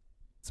spinning.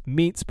 It's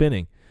meat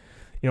spinning.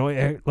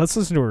 Let's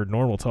listen to her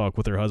normal talk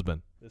with her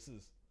husband. This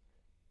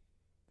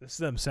is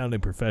them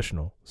sounding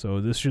professional, so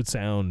this should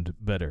sound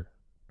better.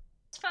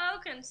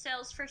 Folk and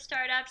Sales for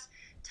Startups,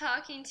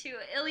 talking to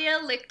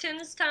Ilya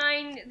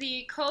Lichtenstein,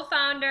 the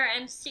co-founder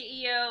and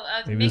CEO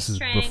of Maybe this is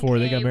before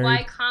they got a married.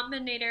 Y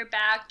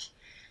Combinator-backed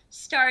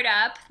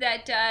startup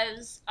that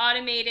does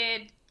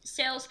automated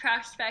sales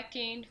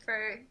prospecting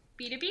for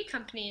B2B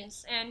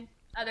companies and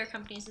other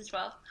companies as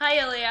well. Hi,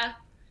 Ilya.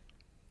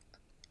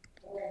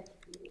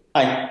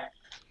 Hi.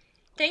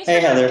 Thanks Hey,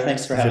 for Heather.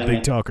 Thanks for He's a having me.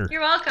 big talker.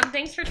 You're welcome.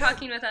 Thanks for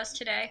talking with us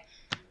today.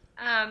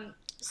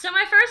 So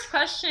my first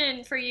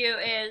question for you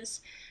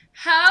is,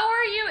 how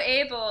are you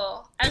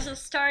able, as a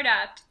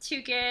startup, to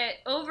get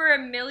over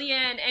 $1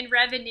 million in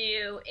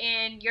revenue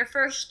in your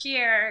first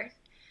year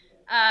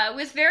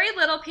with very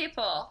little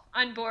people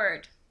on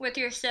board with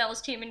your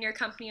sales team and your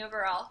company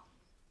overall?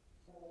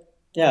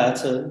 Yeah,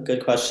 that's a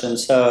good question.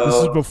 So This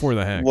is before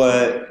the hack.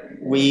 what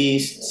we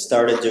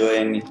started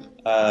doing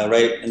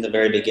right in the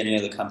very beginning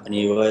of the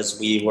company was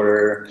we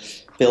were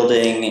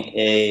building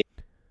a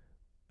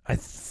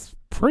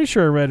Pretty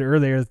sure I read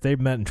earlier that they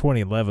met in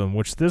 2011,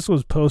 which this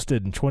was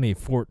posted in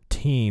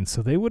 2014,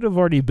 so they would have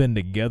already been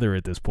together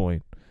at this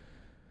point.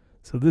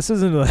 So this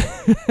isn't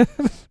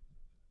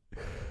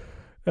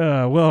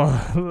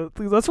well,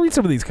 let's read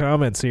some of these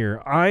comments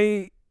here.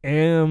 I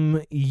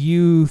am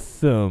you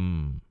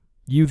them.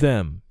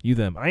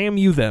 I am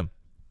you them.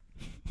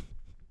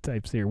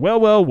 Types here.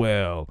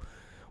 Well.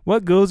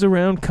 What goes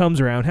around comes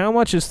around. How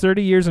much is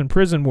 30 years in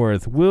prison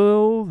worth?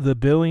 Will the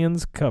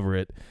billions cover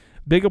it?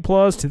 Big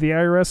applause to the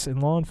IRS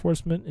and law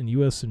enforcement in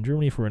U.S. and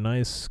Germany for a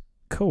nice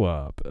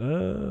co-op.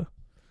 A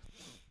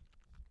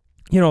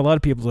lot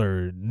of people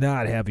are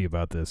not happy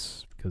about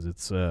this because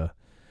it's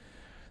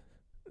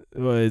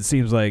it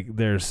seems like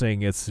they're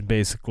saying it's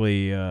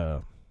basically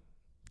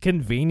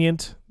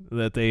convenient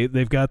that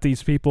they've got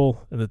these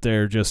people and that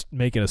they're just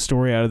making a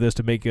story out of this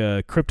to make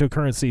a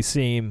cryptocurrency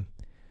seem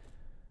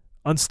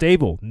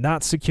unstable,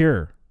 not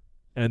secure.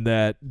 And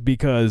that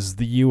because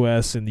the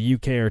U.S. and the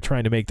U.K. are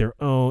trying to make their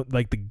own,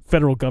 like the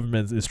federal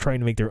government is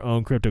trying to make their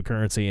own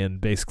cryptocurrency and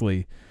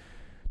basically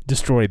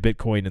destroy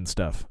Bitcoin and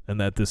stuff,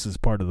 and that this is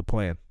part of the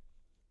plan.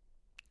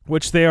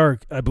 Which they are,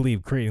 I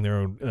believe, creating their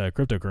own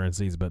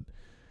cryptocurrencies, but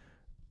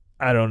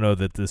I don't know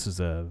that this is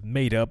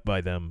made up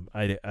by them.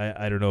 I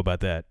don't know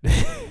about that.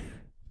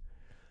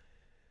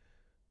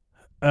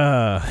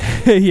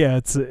 Yeah,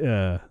 it's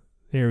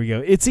here we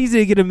go. It's easy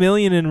to get $1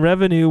 million in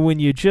revenue when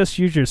you just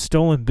use your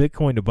stolen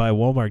Bitcoin to buy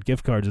Walmart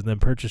gift cards and then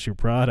purchase your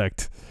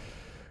product.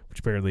 Which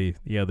apparently,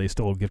 yeah, they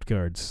stole gift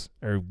cards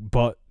or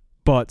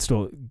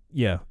stole.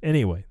 Yeah.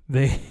 Anyway,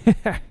 they.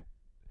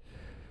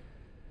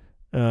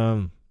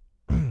 But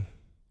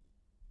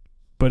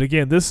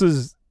again, this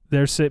is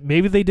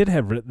maybe they did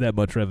have that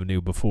much revenue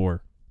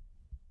before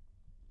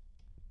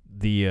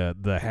the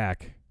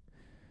hack.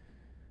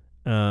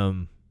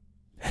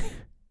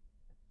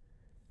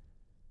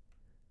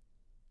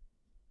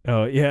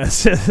 Oh,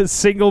 yes.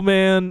 Single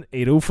Man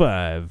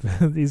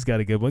 805. He's got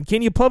a good one.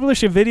 Can you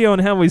publish a video on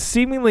how a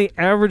seemingly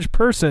average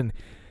person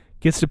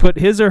gets to put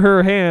his or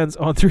her hands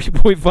on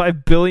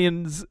 3.5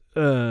 billion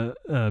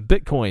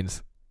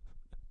Bitcoins?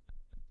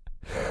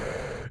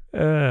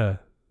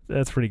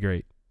 That's pretty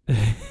great.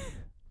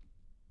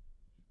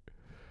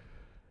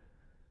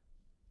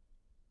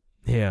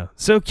 Yeah,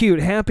 so cute.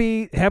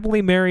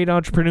 Happily married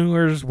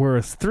entrepreneurs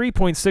worth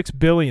 $3.6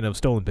 billion of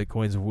stolen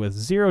bitcoins with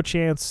zero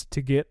chance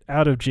to get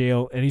out of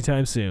jail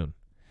anytime soon.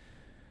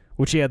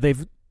 Which, yeah,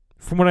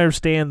 from what I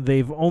understand,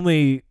 they've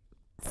only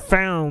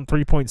found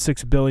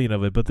 $3.6 billion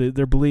of it, but they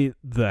believe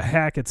the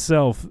hack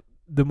itself,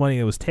 the money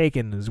that was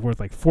taken, is worth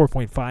like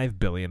 $4.5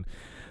 billion.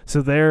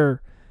 So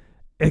they're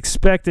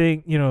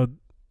expecting,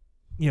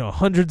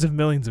 hundreds of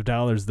millions of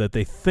dollars that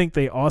they think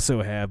they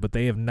also have, but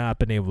they have not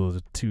been able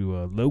to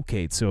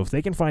locate. So if they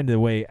can find a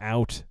way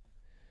out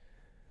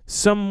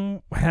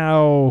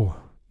somehow,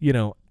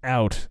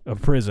 out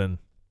of prison,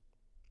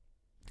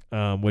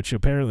 which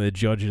apparently the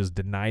judges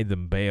denied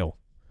them bail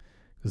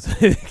because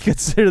they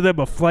consider them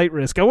a flight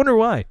risk. I wonder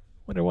why.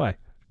 Why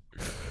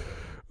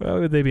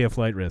would they be a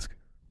flight risk?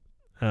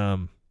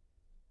 But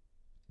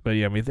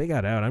yeah, I mean, if they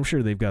got out, I'm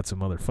sure they've got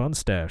some other fun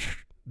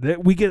stash. I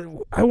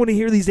want to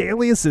hear these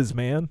aliases,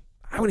 man.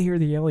 I want to hear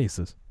the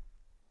aliases.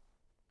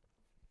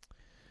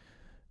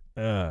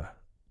 There's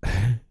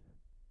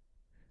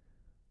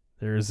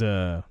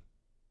I'm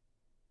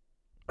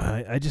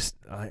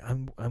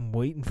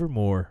waiting for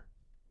more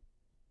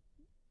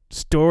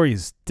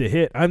stories to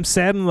hit. I'm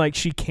saddened like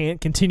she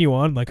can't continue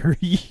on like her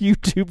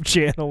YouTube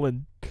channel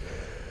and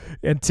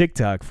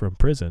TikTok from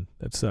prison.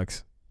 That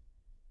sucks.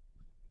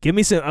 Give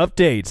me some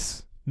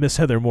updates, Miss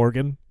Heather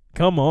Morgan.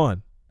 Come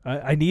on.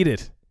 I need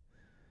it.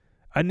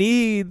 I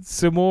need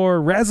some more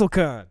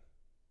RazzleCon.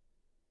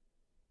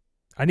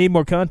 I need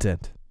more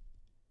content.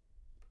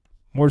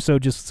 More so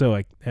just so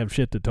I have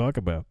shit to talk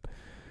about.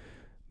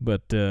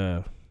 But,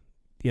 I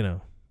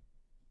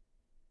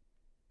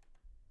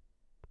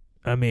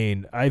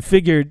mean, I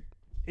figured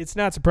it's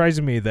not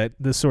surprising me that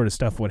this sort of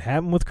stuff would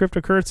happen with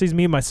cryptocurrencies.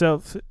 Me,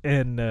 myself,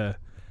 and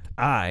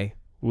I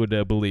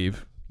would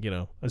believe,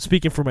 I'm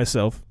speaking for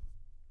myself,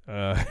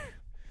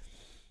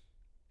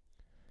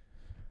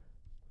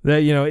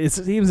 that, it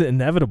seems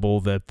inevitable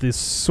that this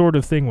sort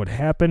of thing would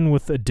happen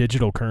with a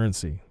digital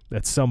currency,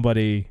 that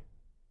somebody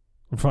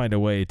would find a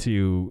way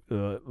to,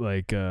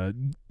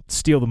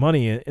 steal the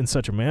money in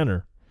such a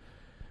manner,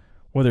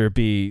 whether it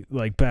be,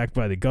 backed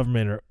by the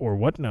government or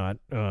whatnot.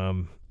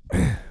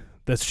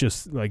 That's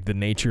just, the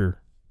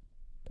nature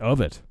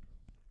of it.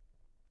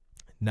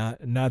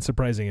 Not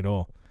surprising at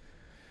all.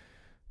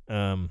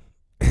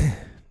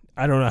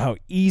 I don't know how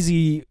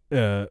easy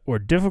or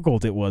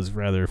difficult it was,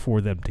 rather,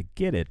 for them to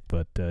get it,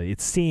 but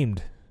it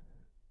seemed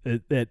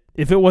that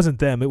if it wasn't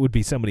them, it would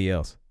be somebody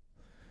else.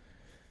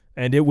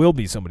 And it will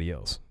be somebody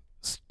else.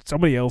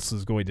 Somebody else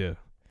is going to,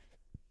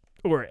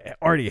 or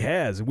already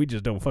has, and we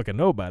just don't fucking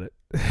know about it.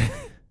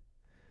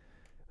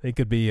 They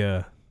could be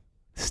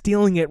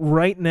stealing it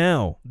right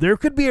now. There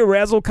could be a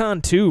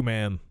RazzleCon too,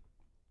 man.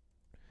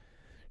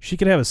 She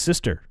could have a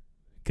sister.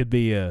 Could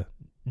be a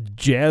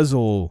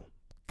JazzleCon.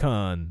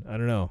 I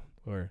don't know.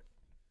 Or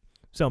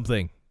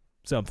something.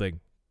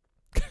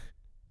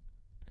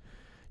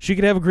 She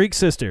could have a Greek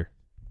sister.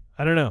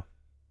 I don't know.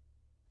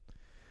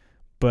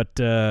 But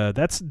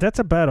that's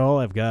about all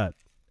I've got.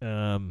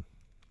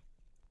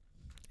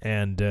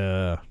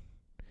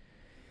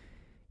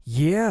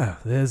 Yeah,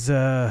 there's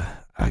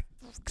I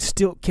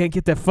still can't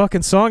get that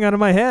fucking song out of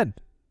my head.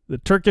 The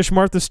Turkish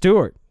Martha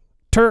Stewart.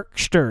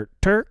 Turkish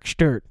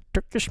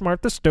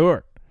Martha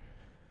Stewart.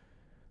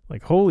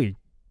 Like, holy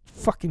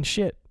fucking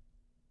shit.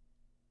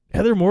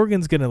 Heather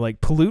Morgan's gonna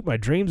pollute my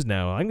dreams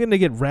now. I'm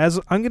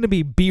gonna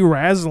be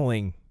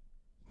be-razzling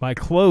my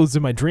clothes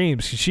in my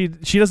dreams. She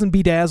doesn't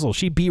bedazzle,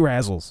 she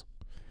be-razzles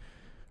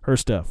her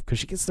stuff because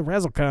she gets the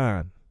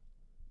RazzleCon,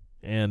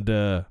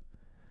 and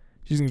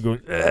she's gonna go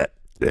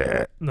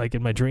like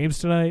in my dreams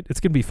tonight.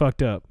 It's gonna be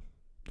fucked up.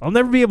 I'll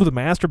never be able to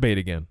masturbate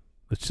again.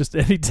 It's just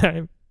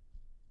anytime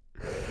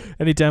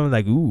I'm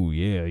like, ooh,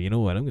 yeah, you know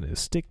what? I'm gonna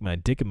stick my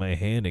dick in my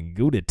hand and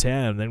go to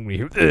town. And then we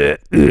hear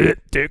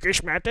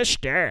Turkish Martha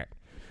Stewart.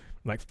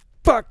 I'm like,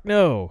 fuck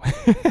no.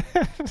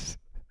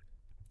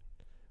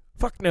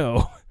 Fuck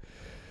no.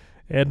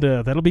 And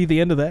that'll be the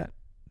end of that.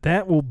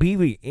 That will be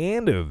the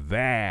end of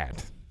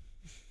that.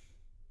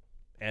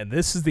 And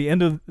this is the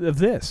end of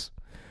this.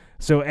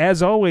 So,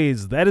 as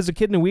always, that is a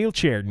kid in a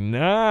wheelchair,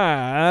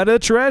 not a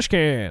trash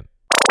can.